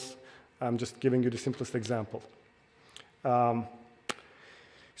rectangles. I'm just giving you the simplest example.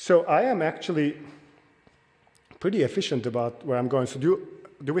 So I am actually pretty efficient about where I'm going. So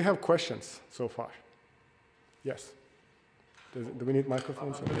do we have questions so far? Yes. Do we need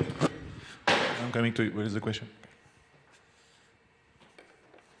microphones? I'm coming to you. What is the question?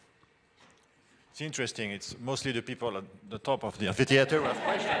 It's interesting. It's mostly the people at the top of the amphitheater who have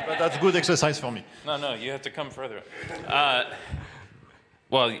questions, but that's good exercise for me. No, you have to come further.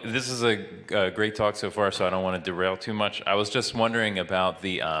 Well, this is a great talk so far, so I don't want to derail too much. I was just wondering about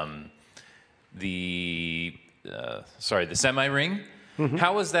the semi-ring. Mm-hmm.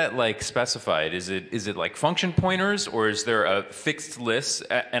 How is that like specified? Is it like function pointers, or is there a fixed list?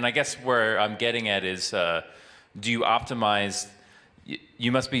 And I guess where I'm getting at is, do you optimize?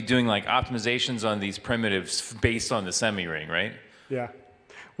 You must be doing like optimizations on these primitives based on the semi-ring, right? Yeah.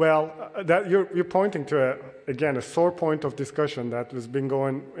 Well, that you're pointing to again a sore point of discussion that has been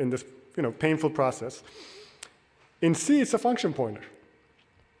going in this painful process. In C, it's a function pointer.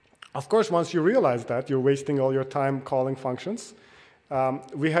 Of course, once you realize that, you're wasting all your time calling functions.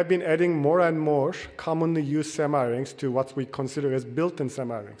 We have been adding more and more commonly used semi-rings to what we consider as built-in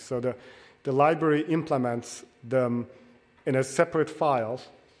semi-rings. So the library implements them in a separate file.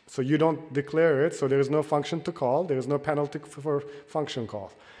 So you don't declare it, so there is no function to call. There is no penalty for function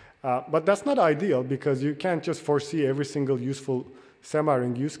call. But that's not ideal because you can't just foresee every single useful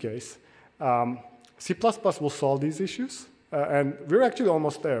semi-ring use case. C++ will solve these issues. And we're actually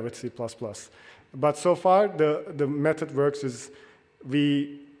almost there with C++. But so far, the method works is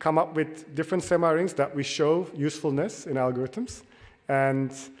we come up with different semi-rings that we show usefulness in algorithms.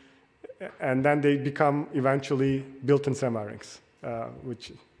 And then they become eventually built-in semi-rings,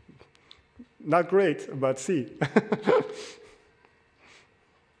 which not great, but C.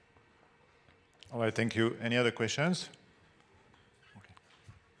 All right, thank you. Any other questions? Okay.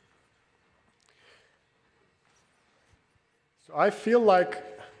 So I feel like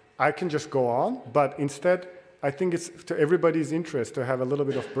I can just go on, but instead, I think it's to everybody's interest to have a little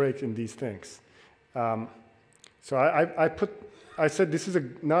bit of break in these things. So I said this is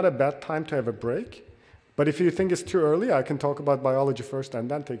not a bad time to have a break, but if you think it's too early, I can talk about biology first and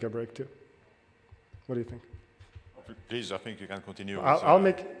then take a break too. What do you think? Please, I think you can continue. I'll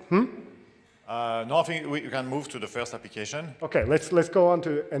make. No, I think you can move to the first application. Okay, let's go on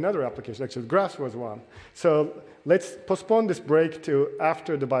to another application. Actually, graphs was one. So let's postpone this break to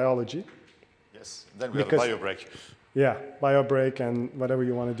after the biology. Yeah. Yes. Then we have a bio break. Yeah, bio break and whatever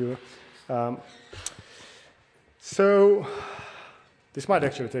you want to do. So this might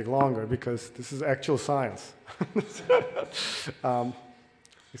actually take longer because this is actual science. It's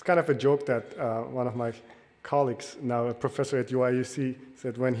kind of a joke that one of my colleagues, now a professor at UIUC,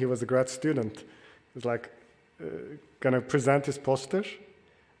 said when he was a grad student, he was like going to present his poster,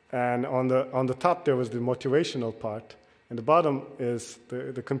 and on the top there was the motivational part, and the bottom is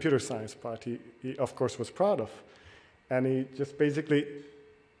the computer science part. He of course was proud of, and he just basically,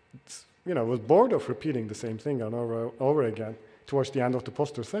 was bored of repeating the same thing over again. Towards the end of the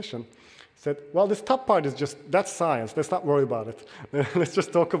poster session, said, well, this top part is that's science. Let's not worry about it. Let's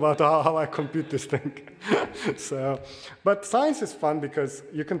just talk about how I compute this thing. But science is fun because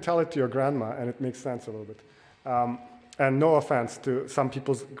you can tell it to your grandma and it makes sense a little bit. And no offense to some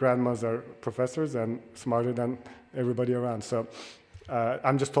people's grandmas are professors and smarter than everybody around. So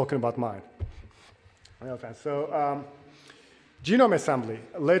I'm just talking about mine. No offense. So genome assembly.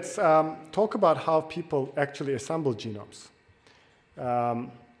 Let's talk about how people actually assemble genomes.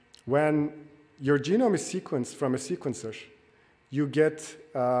 When your genome is sequenced from a sequencer, you get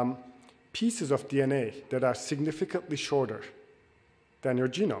pieces of DNA that are significantly shorter than your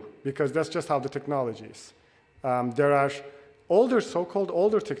genome, because that's just how the technology is. There are so-called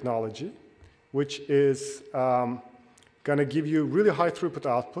older technology, which is going to give you really high throughput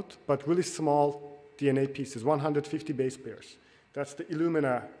output, but really small DNA pieces, 150 base pairs. That's the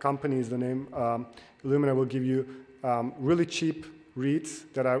Illumina company is the name. Illumina will give you really cheap reads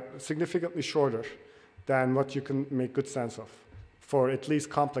that are significantly shorter than what you can make good sense of for at least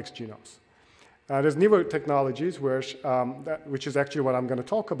complex genomes. There's newer technologies which is actually what I'm going to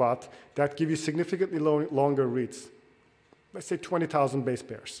talk about, that give you significantly longer reads. Let's say 20,000 base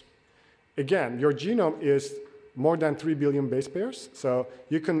pairs. Again, your genome is more than 3 billion base pairs, so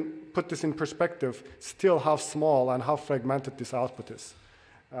you can put this in perspective still how small and how fragmented this output is.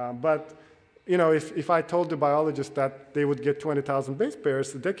 But if I told the biologists that they would get 20,000 base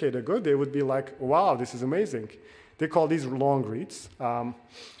pairs a decade ago, they would be like, wow, this is amazing. They call these long reads.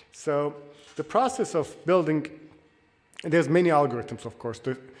 So the process of building, there's many algorithms, of course.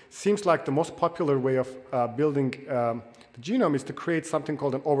 It seems like the most popular way of building the genome is to create something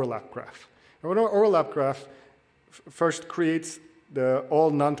called an overlap graph. An overlap graph first creates all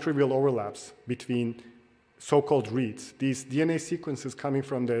non-trivial overlaps between so-called reads. These DNA sequences coming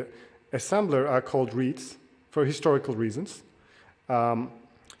from the assembler are called reads for historical reasons.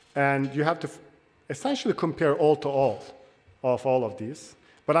 And you have to essentially compare all-to-all of all of these.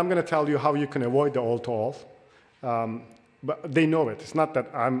 But I'm going to tell you how you can avoid the all-to-all. But they know it. It's not that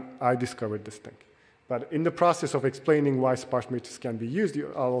I discovered this thing. But in the process of explaining why sparse matrices can be used,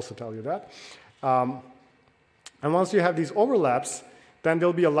 I'll also tell you that. And once you have these overlaps, then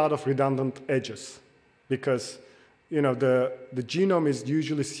there'll be a lot of redundant edges, because the genome is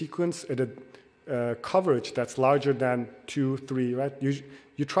usually sequenced at a coverage that's larger than 2, 3, right?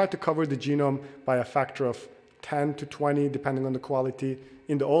 You try to cover the genome by a factor of 10 to 20, depending on the quality.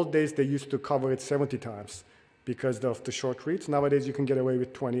 In the old days, they used to cover it 70 times because of the short reads. Nowadays, you can get away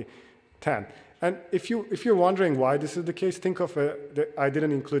with 20, 10. And if you're wondering why this is the case, think of I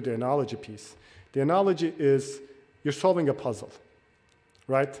didn't include the analogy piece. The analogy is you're solving a puzzle,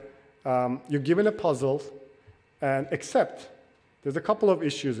 right? You're given a puzzle, and except there's a couple of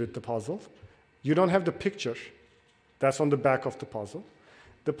issues with the puzzle. You don't have the picture that's on the back of the puzzle.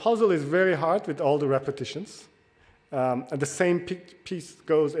 The puzzle is very hard with all the repetitions, and the same piece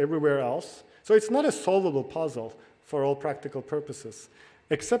goes everywhere else. So it's not a solvable puzzle for all practical purposes,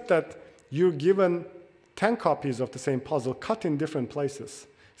 except that you're given 10 copies of the same puzzle cut in different places.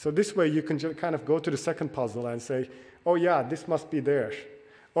 So this way you can just kind of go to the second puzzle and say, oh yeah, this must be there.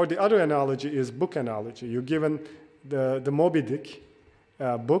 Or the other analogy is book analogy. You're given the Moby Dick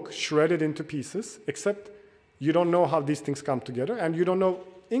book shredded into pieces, except you don't know how these things come together, and you don't know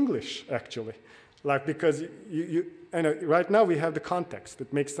English, actually. Because right now we have the context.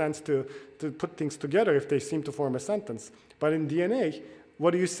 It makes sense to put things together if they seem to form a sentence. But in DNA,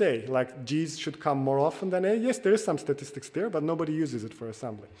 what do you say? Like G's should come more often than A? Yes, there is some statistics there, but nobody uses it for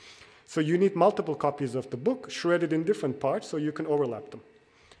assembly. So you need multiple copies of the book shredded in different parts so you can overlap them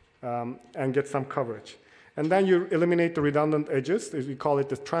and get some coverage. And then you eliminate the redundant edges. We call it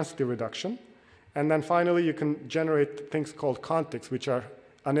the transitive reduction. And then finally, you can generate things called contigs, which are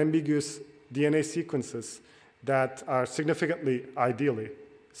unambiguous DNA sequences that are ideally,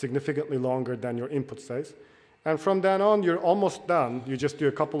 significantly longer than your input size. And from then on, you're almost done. You just do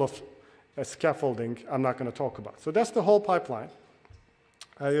a couple of scaffolding I'm not going to talk about. So that's the whole pipeline.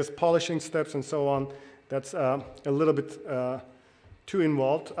 There's polishing steps and so on. That's a little bit too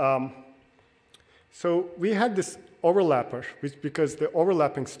involved. So we had this overlapper, because the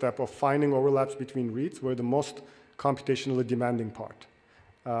overlapping step of finding overlaps between reads were the most computationally demanding part.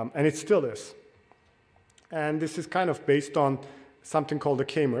 And it still is. And this is kind of based on something called a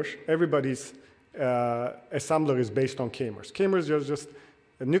k-mer. Everybody's assembler is based on k-mers. K-mers are just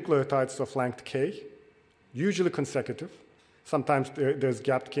nucleotides of length k, usually consecutive. Sometimes there's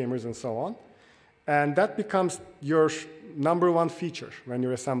gapped k-mers and so on. And that becomes your #1 feature when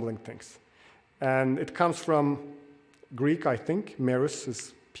you're assembling things. And it comes from Greek, I think. Meros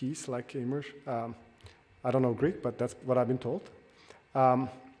is peace, like k-mer. I don't know Greek, but that's what I've been told.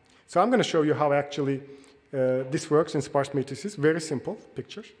 So I'm going to show you how actually this works in sparse matrices. Very simple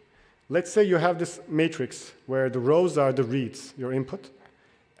picture. Let's say you have this matrix where the rows are the reads, your input,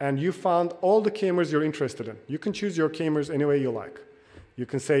 and you found all the k-mers you're interested in. You can choose your k-mers any way you like. You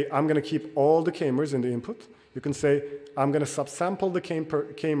can say, I'm going to keep all the k-mers in the input. You can say, I'm going to subsample the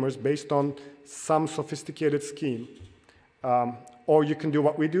k-mers based on some sophisticated scheme. Or you can do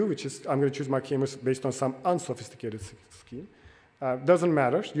what we do, which is I'm going to choose my k-mers based on some unsophisticated scheme. Doesn't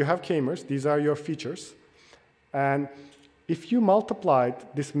matter. You have k-mers. These are your features. And if you multiplied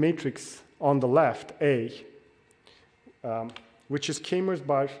this matrix on the left, A, which is k-mers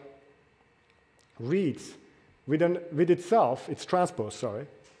by reads, with itself, its transpose, sorry,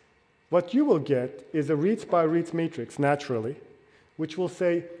 what you will get is a reads by reads matrix, naturally, which will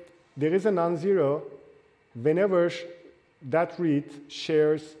say there is a non-zero whenever that read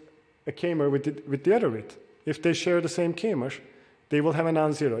shares a k-mer with the other read. If they share the same k-mer, they will have a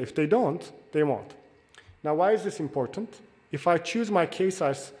non-zero. If they don't, they won't. Now, why is this important? If I choose my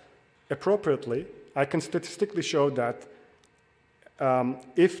k-size appropriately, I can statistically show that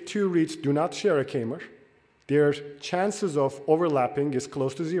if two reads do not share a k-mer, their chances of overlapping is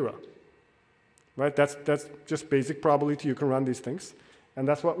close to 0. Right? That's just basic probability. You can run these things. And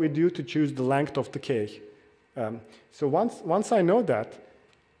that's what we do to choose the length of the k. So once I know that,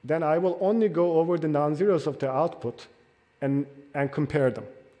 then I will only go over the non-zeros of the output and compare them.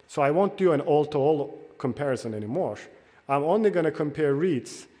 So I won't do an all-to-all comparison anymore. I'm only going to compare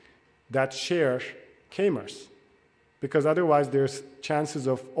reads that share k-mers, because otherwise there's chances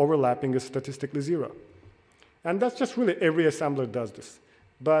of overlapping is statistically 0. And that's just really every assembler does this.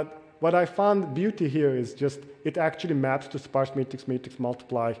 But what I found beauty here is just it actually maps to sparse matrix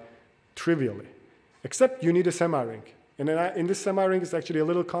multiply trivially. Except you need a semi-ring. And in this semi-ring, it's actually a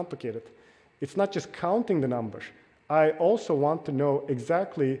little complicated. It's not just counting the numbers. I also want to know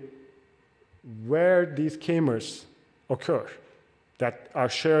exactly where these k-mers occur that are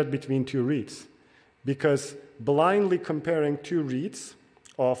shared between two reads. Because blindly comparing two reads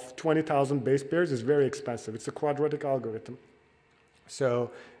of 20,000 base pairs is very expensive. It's a quadratic algorithm.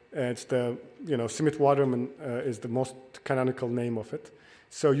 So it's the, Smith-Waterman is the most canonical name of it.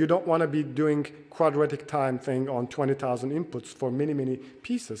 So you don't want to be doing quadratic time thing on 20,000 inputs for many, many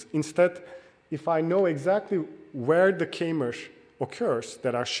pieces. Instead, if I know exactly where the k-mer occurs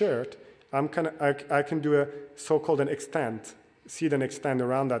that are shared, I can do a so-called an extend, seed and extend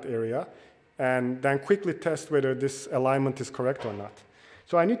around that area, and then quickly test whether this alignment is correct or not.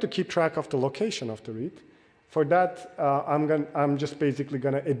 So I need to keep track of the location of the read. For that, I'm just basically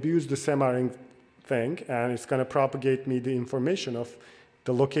going to abuse the semi-ring thing, and it's going to propagate me the information of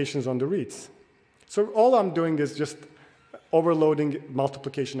the locations on the reads. So all I'm doing is just overloading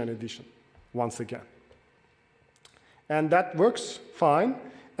multiplication and addition once again. And that works fine.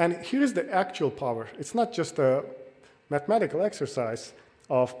 And here's the actual power. It's not just a mathematical exercise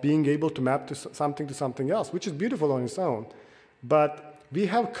of being able to map to something else, which is beautiful on its own. But we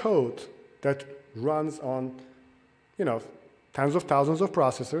have code that runs on, tens of thousands of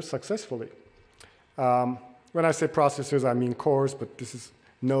processors successfully. When I say processors, I mean cores, but this is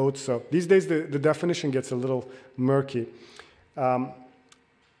nodes. So these days, the definition gets a little murky.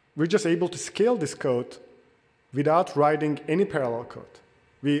 We're just able to scale this code without writing any parallel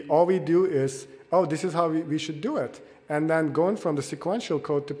code. All we do is, this is how we should do it. And then going from the sequential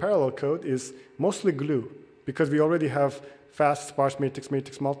code to parallel code is mostly glue, because we already have fast sparse matrix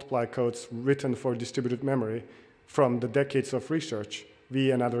multiply codes written for distributed memory from the decades of research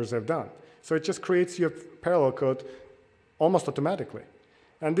we and others have done. So it just creates your parallel code almost automatically.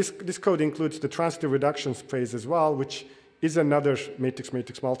 And this code includes the transitive reduction phase as well, which is another matrix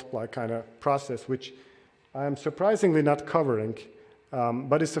multiply kind of process, which I'm surprisingly not covering,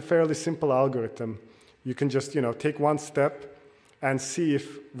 but it's a fairly simple algorithm. You can just take one step and see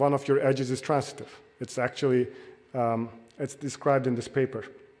if one of your edges is transitive. It's actually, it's described in this paper.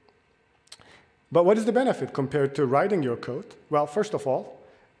 But what is the benefit compared to writing your code? Well, first of all,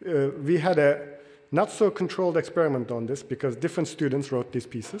 we had a not so controlled experiment on this because different students wrote these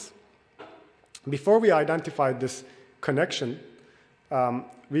pieces. before we identified this connection,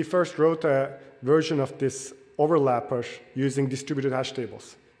 we first wrote a version of this overlapper using distributed hash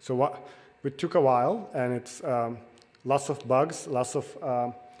tables. So it took a while, and it's lots of bugs, lots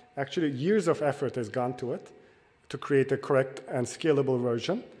of, actually years of effort has gone to it to create a correct and scalable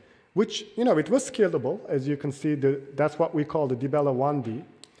version, which, it was scalable. As you can see, that's what we call the Dibella 1D.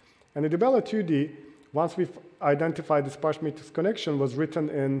 And the Dibella 2D, once we've identified the sparse matrix connection, was written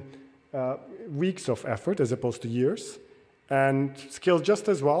in weeks of effort as opposed to years, and scaled just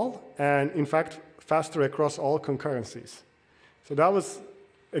as well, and in fact, faster across all concurrencies. So that was,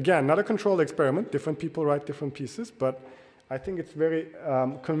 again, not a controlled experiment. Different people write different pieces, but I think it's very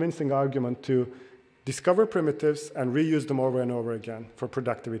convincing argument to discover primitives and reuse them over and over again for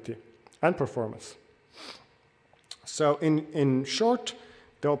productivity and performance. So in short,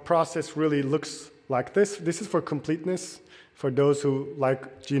 the process really looks like this. This is for completeness. For those who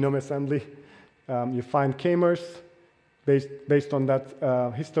like genome assembly, you find k-mers. Based on that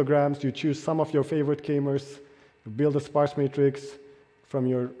histograms, you choose some of your favorite k-mers. You build a sparse matrix from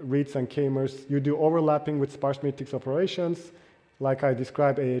your reads and k-mers. You do overlapping with sparse matrix operations, like I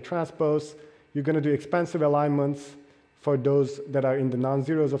described AA transpose. You're going to do expansive alignments for those that are in the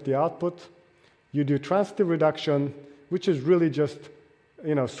non-zeros of the output. You do transitive reduction, which is really just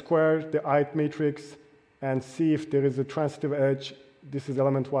square the ith matrix and see if there is a transitive edge. This is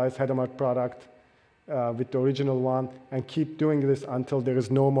element-wise Hadamard product with the original one, and keep doing this until there is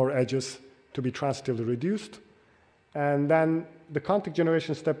no more edges to be transitively reduced. And then the contact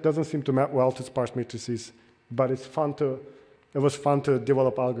generation step doesn't seem to map well to sparse matrices, but it was fun to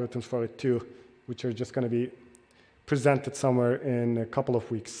develop algorithms for it too, which are just going to be presented somewhere in a couple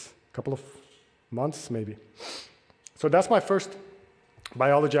of weeks, couple of months maybe. So that's my first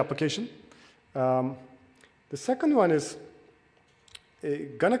biology application. The second one is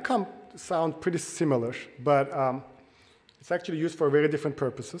gonna sound pretty similar, but it's actually used for very different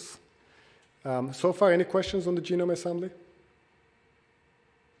purposes. So far, any questions on the genome assembly?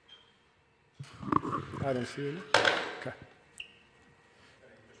 I don't see any. Okay.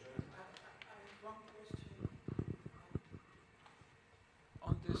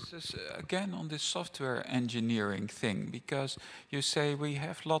 This is again on this software engineering thing, because you say we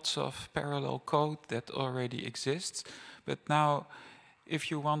have lots of parallel code that already exists, but now if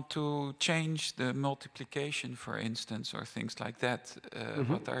you want to change the multiplication, for instance, or things like that,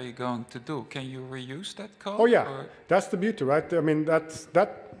 what are you going to do? Can you reuse that code? Oh yeah, or? That's the beauty, right? I mean, that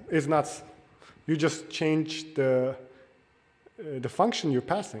is not, you just change the function you're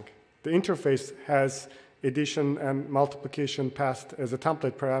passing. The interface has addition and multiplication passed as a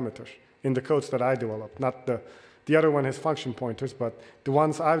template parameter in the codes that I developed. Not the other one has function pointers, but the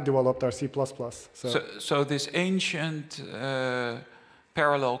ones I've developed are C++. So this ancient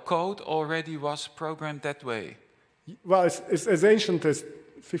parallel code already was programmed that way? Well, it's as ancient as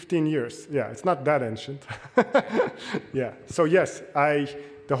 15 years. Yeah, it's not that ancient. Yeah, so yes,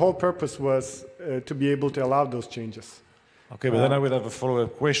 the whole purpose was to be able to allow those changes. Okay, but then I would have a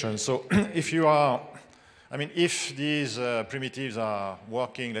follow-up question. So if these primitives are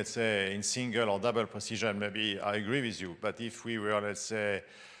working, let's say, in single or double precision, maybe I agree with you. But if we were, let's say,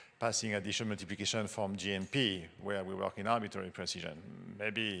 passing addition multiplication from GNP, where we work in arbitrary precision,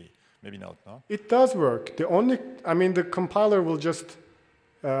 maybe not, no? It does work. The compiler will just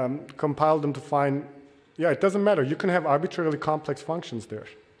compile them to find, it doesn't matter. You can have arbitrarily complex functions there.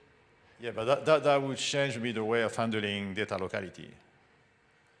 Yeah, but that would change maybe the way of handling data locality.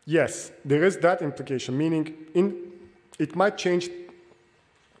 Yes, there is that implication, meaning it might change,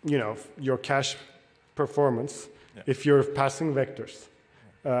 your cache performance if you're passing vectors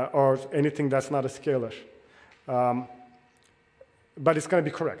or anything that's not a scalar. But it's going to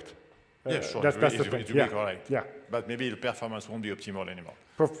be correct. Yeah, sure. That's the thing. It will be correct. Yeah. But maybe the performance won't be optimal anymore.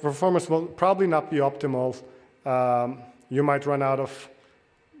 Performance will probably not be optimal. You might run out of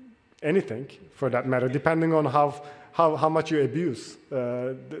anything, for that matter, depending on how much you abuse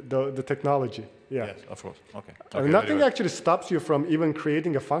the technology. Yeah. Yes, of course. Okay. Nothing actually stops you from even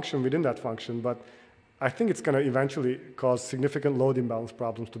creating a function within that function, but I think it's going to eventually cause significant load imbalance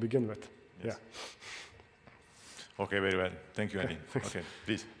problems to begin with. Yes. Yeah. Okay, very well. Thank you, Aydın. Okay,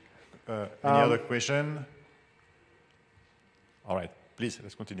 please. Any other question? All right, please,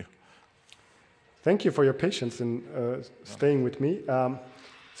 let's continue. Thank you for your patience in staying with me.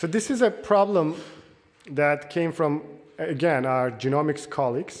 So this is a problem that came from, again, our genomics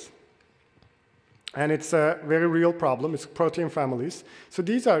colleagues. And it's a very real problem. It's protein families. So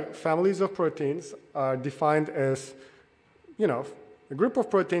these are families of proteins are defined as, a group of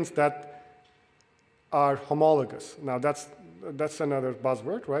proteins that are homologous. Now, that's that's another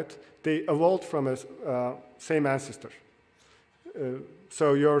buzzword, right? They evolved from a same ancestor.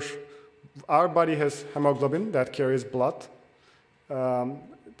 So our body has hemoglobin that carries blood,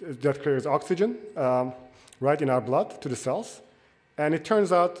 that carries oxygen, right in our blood to the cells. And it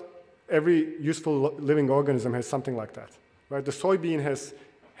turns out every useful living organism has something like that, right? The soybean has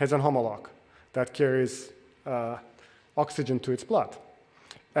an homologue that carries oxygen to its blood.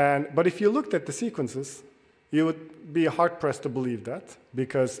 But if you looked at the sequences, you would be hard-pressed to believe that,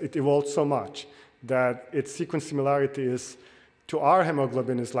 because it evolved so much that its sequence similarity is, to our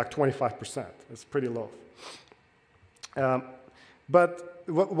hemoglobin, is like 25%. It's pretty low. But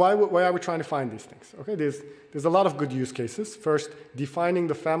why are we trying to find these things? Okay, there's a lot of good use cases. First, defining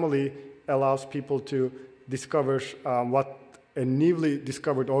the family allows people to discover what a newly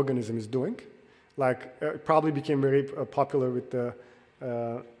discovered organism is doing. Like, it probably became very popular with the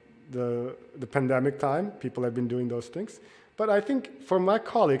pandemic time. People have been doing those things. But I think for my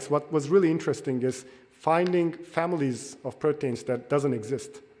colleagues, what was really interesting is finding families of proteins that doesn't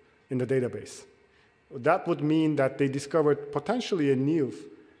exist in the database. That would mean that they discovered potentially a new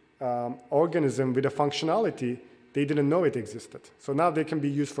organism with a functionality they didn't know it existed. So now they can be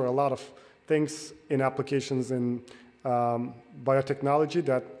used for a lot of things in applications in biotechnology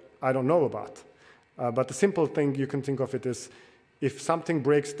that I don't know about. But the simple thing you can think of it is, if something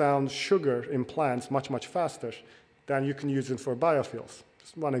breaks down sugar in plants much, much faster, then you can use it for biofuels.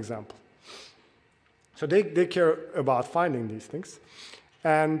 Just one example. So they care about finding these things.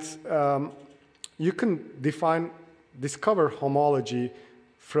 And you can discover homology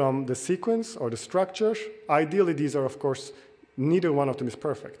from the sequence or the structure. Ideally, these are, of course, neither one of them is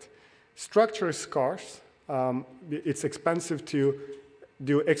perfect. Structure is scarce. It's expensive to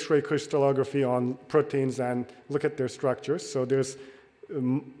do X-ray crystallography on proteins and look at their structures. So there's,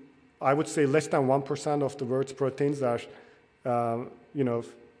 I would say, less than 1% of the world's proteins are,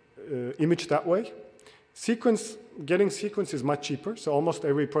 imaged that way. Getting sequence is much cheaper. So almost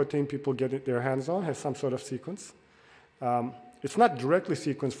every protein people get their hands on has some sort of sequence. It's not directly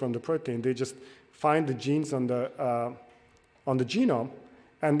sequenced from the protein. They just find the genes on the genome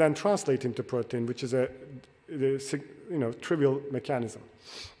and then translate into protein, which is a trivial mechanism.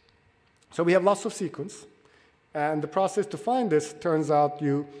 So we have lots of sequence. And the process to find this turns out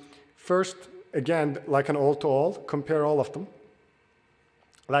you first, again, like an all-to-all, compare all of them,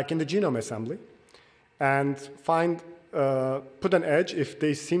 like in the genome assembly, and put an edge if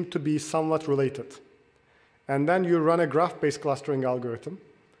they seem to be somewhat related. And then you run a graph-based clustering algorithm.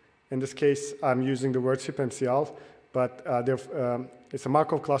 In this case, I'm using the word SIP-MCL, but it's a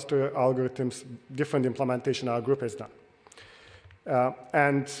Markov cluster algorithms, different implementation our group has done.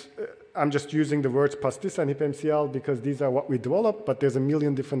 And I'm just using the words PASTIS and HIP-MCL because these are what we developed, but there's a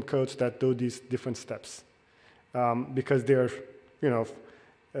million different codes that do these different steps. Because they're,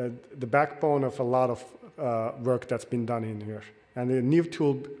 the backbone of a lot of work that's been done in here. And the new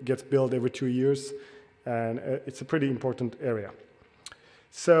tool gets built every 2 years, and it's a pretty important area.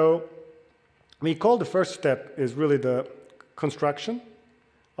 So we call the first step is really the construction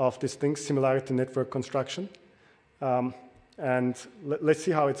of this thing, similarity network construction. And let's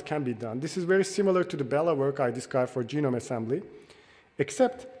see how it can be done. This is very similar to the Bella work I described for genome assembly,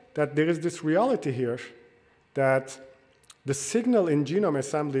 except that there is this reality here that the signal in genome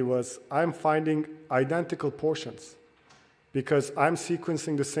assembly was I'm finding identical portions because I'm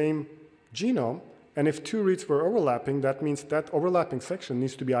sequencing the same genome, and if two reads were overlapping, that means that overlapping section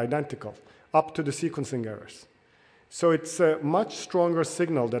needs to be identical up to the sequencing errors. So it's a much stronger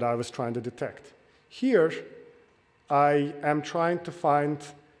signal that I was trying to detect. Here, I am trying to find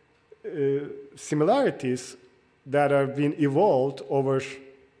similarities that have been evolved over,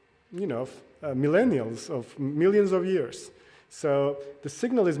 millennials of millions of years. So the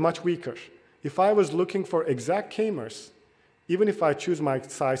signal is much weaker. If I was looking for exact k-mers, even if I choose my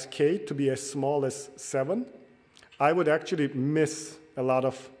size k to be as small as 7, I would actually miss a lot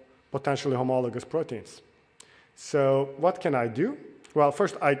of potentially homologous proteins. So what can I do? Well,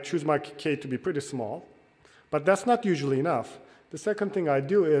 first I choose my k to be pretty small, but that's not usually enough. The second thing I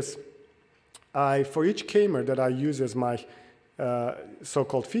do is for each k-mer that I use as my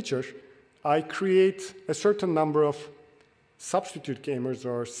so-called feature, I create a certain number of substitute k-mers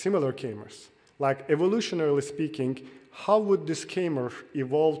or similar k-mers. Like evolutionarily speaking, how would this k-mer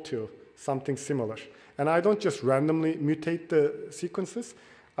evolve to something similar? And I don't just randomly mutate the sequences.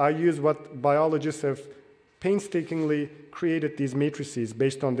 I use what biologists have painstakingly created these matrices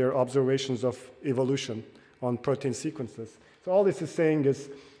based on their observations of evolution on protein sequences. So all this is saying is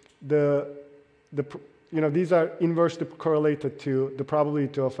these are inversely correlated to the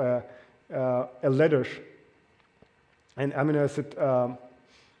probability of a letter an amino acid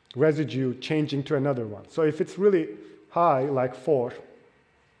residue changing to another one. So if it's really high, like 4,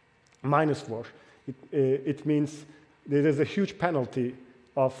 -4, it means there is a huge penalty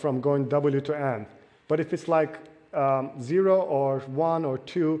from going W to N. But if it's like 0 or 1 or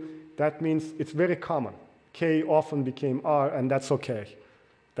 2, that means it's very common. K often became R, and that's okay.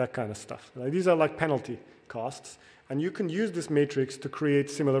 That kind of stuff. These are like penalty costs. And you can use this matrix to create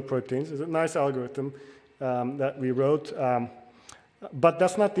similar proteins. It's a nice algorithm that we wrote. But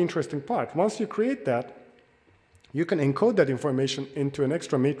that's not the interesting part. Once you create that, you can encode that information into an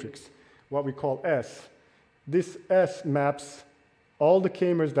extra matrix, what we call S. This S maps all the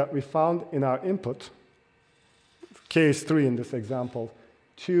k-mers that we found in our input, K is 3 in this example,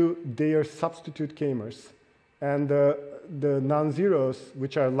 to their substitute k-mers. And the non-zeros,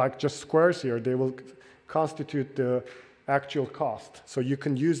 which are like just squares here, they will constitute the actual cost. So you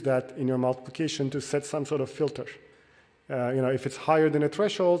can use that in your multiplication to set some sort of filter. If it's higher than a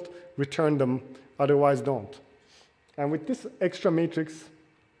threshold, return them, otherwise don't. And with this extra matrix,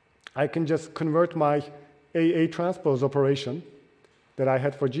 I can just convert my AA transpose operation that I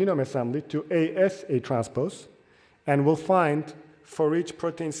had for genome assembly to ASA transpose, and we'll find for each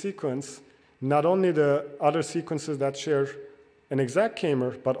protein sequence not only the other sequences that share an exact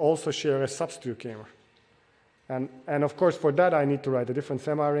k-mer, but also share a substitute k-mer. And of course, for that, I need to write a different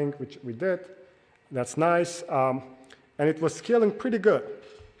semi-ring, which we did. That's nice. And it was scaling pretty good.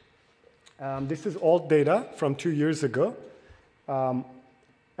 This is old data from 2 years ago.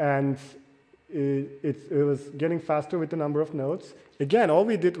 And it was getting faster with the number of nodes. Again, all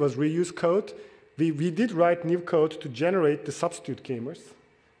we did was reuse code. We did write new code to generate the substitute k-mers,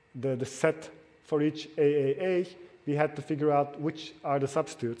 the set for each AAA. We had to figure out which are the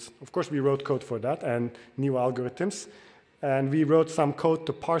substitutes. Of course, we wrote code for that and new algorithms. And we wrote some code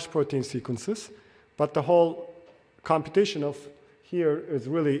to parse protein sequences. But the whole computation of here is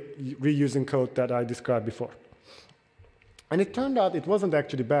really reusing code that I described before. And it turned out it wasn't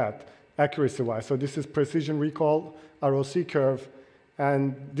actually bad, accuracy-wise. So this is precision recall, ROC curve,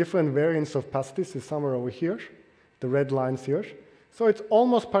 and different variants of pastis is somewhere over here, the red lines here. So it's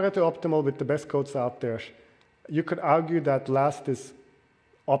almost Pareto optimal with the best codes out there. You could argue that last is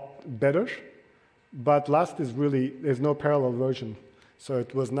better, but last is really, there's no parallel version. So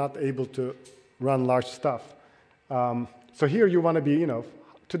it was not able to run large stuff. So here you want to be,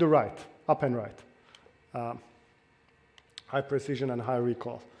 to the right, up and right. High precision and high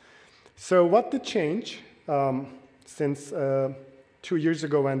recall. So what did change since 2 years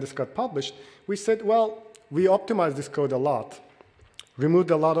ago when this got published? We said, well, we optimized this code a lot,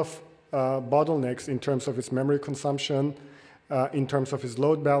 removed a lot of bottlenecks in terms of its memory consumption, in terms of its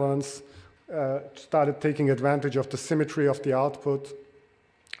load balance, started taking advantage of the symmetry of the output,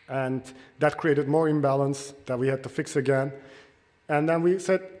 and that created more imbalance that we had to fix again. And then we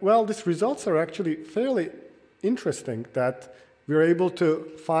said, well, these results are actually fairly interesting, that we're able to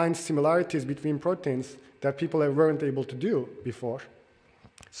find similarities between proteins that people weren't able to do before.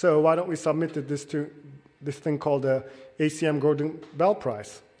 So why don't we submit this to this thing called the ACM Gordon Bell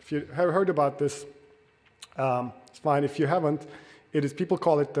Prize? If you have heard about this, it's fine. If you haven't, people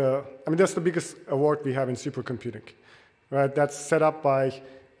call it that's the biggest award we have in supercomputing, right? That's set up by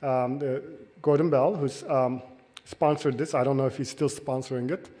the Gordon Bell, who's sponsored this. I don't know if he's still sponsoring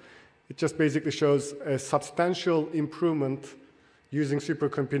it. It just basically shows a substantial improvement using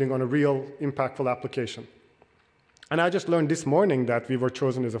supercomputing on a real impactful application. And I just learned this morning that we were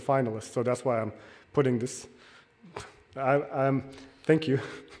chosen as a finalist, so that's why I'm putting this. Thank you.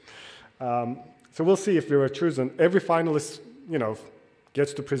 So we'll see if we were chosen. Every finalist,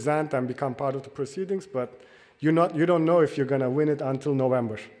 gets to present and become part of the proceedings, but you don't know if you're going to win it until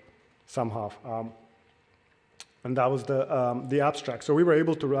November somehow. And that was the abstract. So we were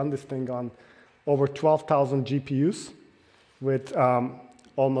able to run this thing on over 12,000 GPUs with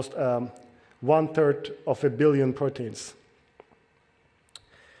almost 1/3 of a billion proteins.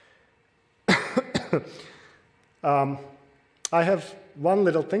 I have one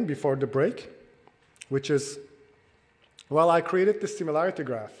little thing before the break, which is, well, I created this similarity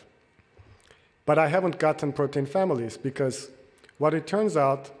graph, but I haven't gotten protein families, because what it turns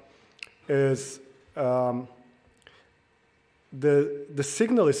out is the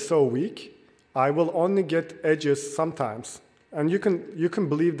signal is so weak, I will only get edges sometimes. And you can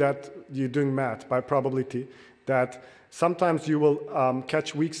believe that you're doing math by probability, that sometimes you will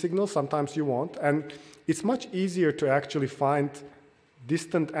catch weak signals, sometimes you won't. And it's much easier to actually find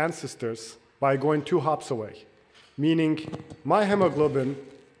distant ancestors by going 2 hops away. Meaning, my hemoglobin,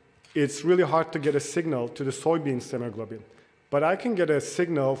 it's really hard to get a signal to the soybean's hemoglobin. But I can get a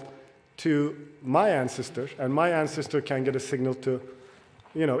signal to my ancestor, and my ancestor can get a signal to,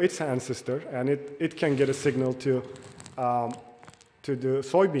 its ancestor, and it can get a signal to the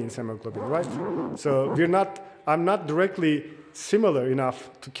soybeans hemoglobin, right? So I'm not directly similar enough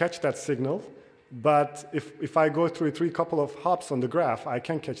to catch that signal, but if I go through a couple of hops on the graph, I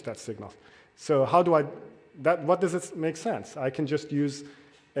can catch that signal. So how do what does it make sense? I can just use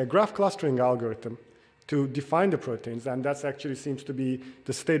a graph clustering algorithm to define the proteins, and that actually seems to be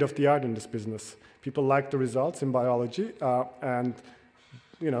the state of the art in this business. People like the results in biology, and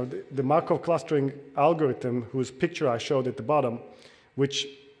the Markov clustering algorithm, whose picture I showed at the bottom, which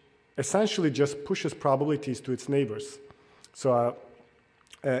essentially just pushes probabilities to its neighbors. So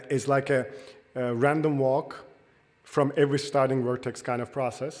it's like a random walk from every starting vertex kind of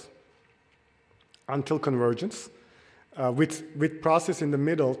process until convergence, with process in the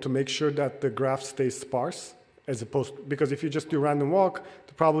middle to make sure that the graph stays sparse, because if you just do random walk,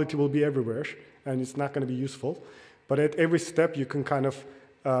 the probability will be everywhere, and it's not going to be useful. But at every step, you can kind of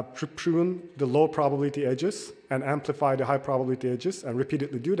prune the low probability edges and amplify the high probability edges, and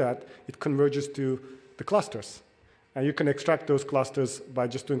repeatedly do that, it converges to the clusters. And you can extract those clusters by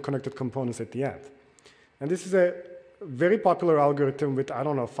just doing connected components at the end. And this is a very popular algorithm with,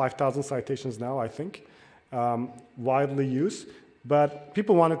 5,000 citations now, I think, widely used. But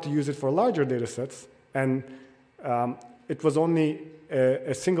people wanted to use it for larger data sets, and it was only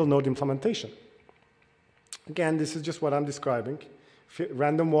a single node implementation. Again, this is just what I'm describing.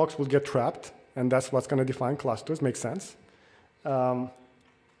 Random walks will get trapped, and that's what's going to define clusters. Makes sense.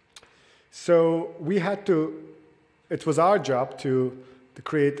 So we had to, it was our job to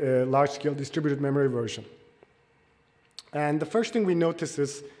create a large-scale distributed memory version. And the first thing we notice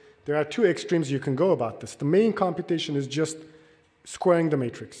is there are two extremes you can go about this. The main computation is just squaring the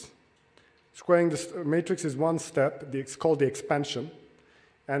matrix. Squaring the matrix is one step. It's called the expansion.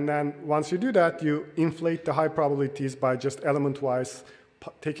 And then once you do that, you inflate the high probabilities by just element-wise,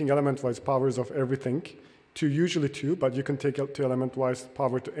 taking element-wise powers of everything, usually two, but you can take two element-wise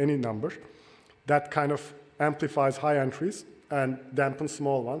power to any number. That kind of amplifies high entries and dampens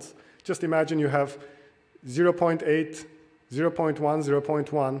small ones. Just imagine you have 0.8, 0.1,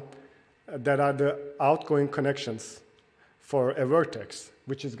 0.1 that are the outgoing connections for a vertex,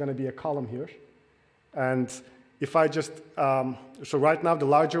 which is going to be a column here. And if I just, so right now the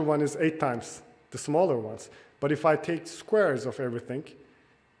larger one is 8 times the smaller ones. But if I take squares of everything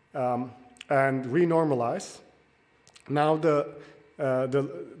and renormalize, now the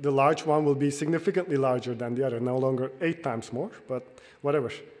large one will be significantly larger than the other, no longer 8 times more, but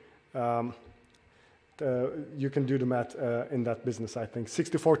whatever. You can do the math in that business, I think,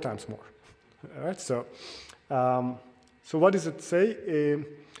 64 times more. All right, so what does it say?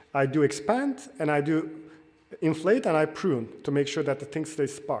 I do expand, and I do inflate, and I prune to make sure that the thing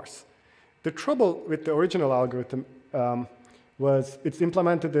stays sparse. The trouble with the original algorithm was it's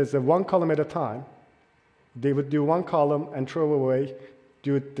implemented as a one column at a time. They would do one column and throw away,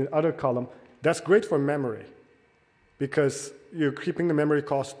 do the other column. That's great for memory because you're keeping the memory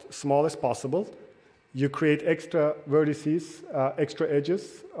cost small as possible. You create extra vertices, extra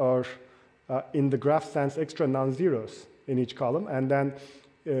edges, or in the graph sense, extra non-zeros in each column, and then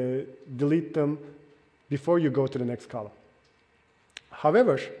delete them before you go to the next column.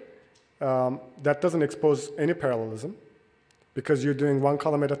 However, that doesn't expose any parallelism because you're doing one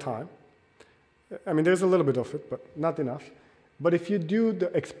column at a time. I mean, there's a little bit of it, but not enough. But if you do the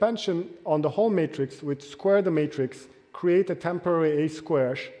expansion on the whole matrix, which square the matrix, create a temporary A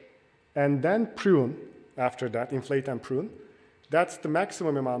square, and then prune after that, inflate and prune, that's the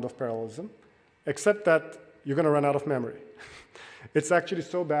maximum amount of parallelism, except that you're going to run out of memory. It's actually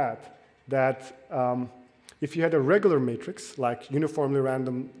so bad that if you had a regular matrix, like uniformly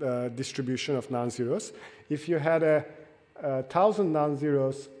random distribution of non-zeros, if you had 1,000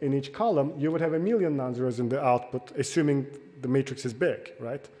 non-zeros in each column, you would have 1,000,000 non-zeros in the output, assuming the matrix is big,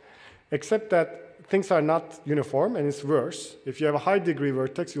 right? Except that things are not uniform, and it's worse. If you have a high degree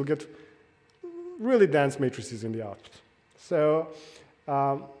vertex, you'll get really dense matrices in the output. So,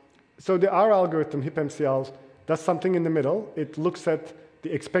 our algorithm, HIP-MCL, does something in the middle. It looks at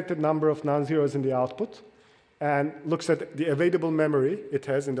the expected number of non-zeros in the output and looks at the available memory it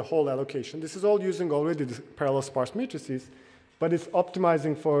has in the whole allocation. This is all using already the parallel sparse matrices, but it's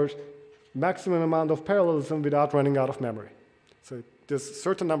optimizing for maximum amount of parallelism without running out of memory. So there's a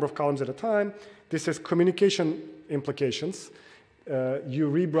certain number of columns at a time. This has communication implications. You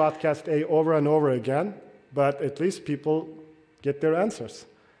rebroadcast A over and over again, but at least people get their answers.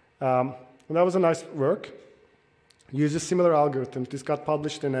 And that was a nice work. Uses similar algorithms. This got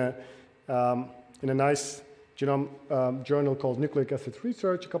published in a nice genome journal called Nucleic Acids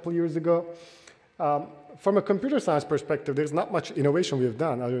Research a couple years ago. From a computer science perspective, there's not much innovation we've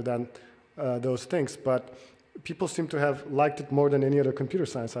done other than those things, but people seem to have liked it more than any other computer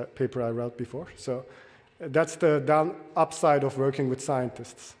science paper I wrote before. So that's the upside of working with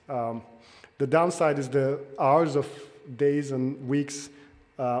scientists. The downside is the hours of days and weeks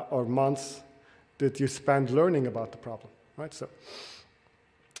or months that you spend learning about the problem, right? So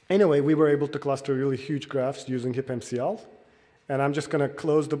anyway, we were able to cluster really huge graphs using HipMCL. And I'm just going to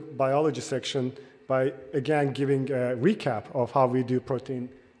close the biology section by, again, giving a recap of how we do protein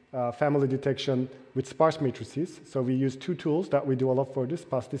family detection with sparse matrices. So we use two tools that we do a lot for this,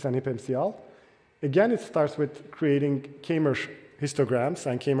 Sparse and HipMCL. Again, it starts with creating k-mer histograms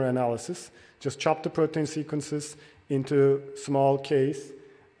and k-mer analysis. Just chop the protein sequences into small Ks.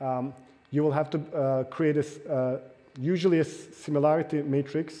 You will have to create usually a similarity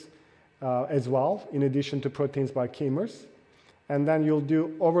matrix as well, in addition to proteins by k-mers. And then you'll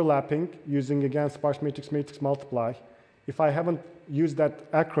do overlapping using, again, sparse matrix multiply. If I haven't used that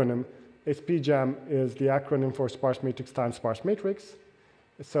acronym, SPGAM is the acronym for sparse matrix times sparse matrix.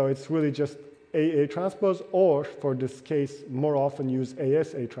 So it's really just AA transpose, or for this case, more often use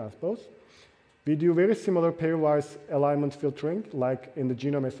ASA transpose. We do very similar pairwise alignment filtering, like in the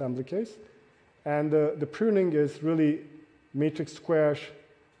genome assembly case. And the pruning is really matrix squares.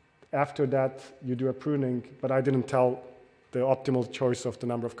 After that, you do a pruning, but I didn't tell the optimal choice of the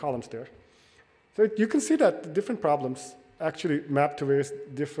number of columns there. So you can see that the different problems actually map to various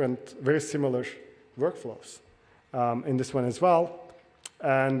different, very similar workflows in this one as well.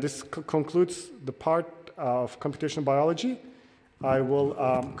 And this concludes the part of computational biology. I will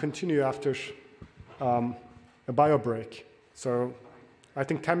continue after a bio break. So I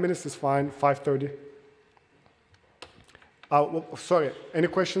think 10 minutes is fine, 5:30. Well, sorry, any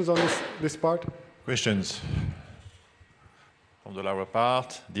questions on this part? Questions? From the lower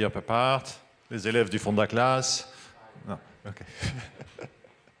part, the upper part, les élèves du fond de la classe? No, okay.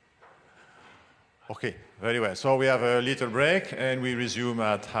 Okay, very well. So we have a little break and we resume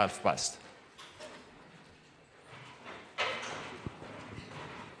at past.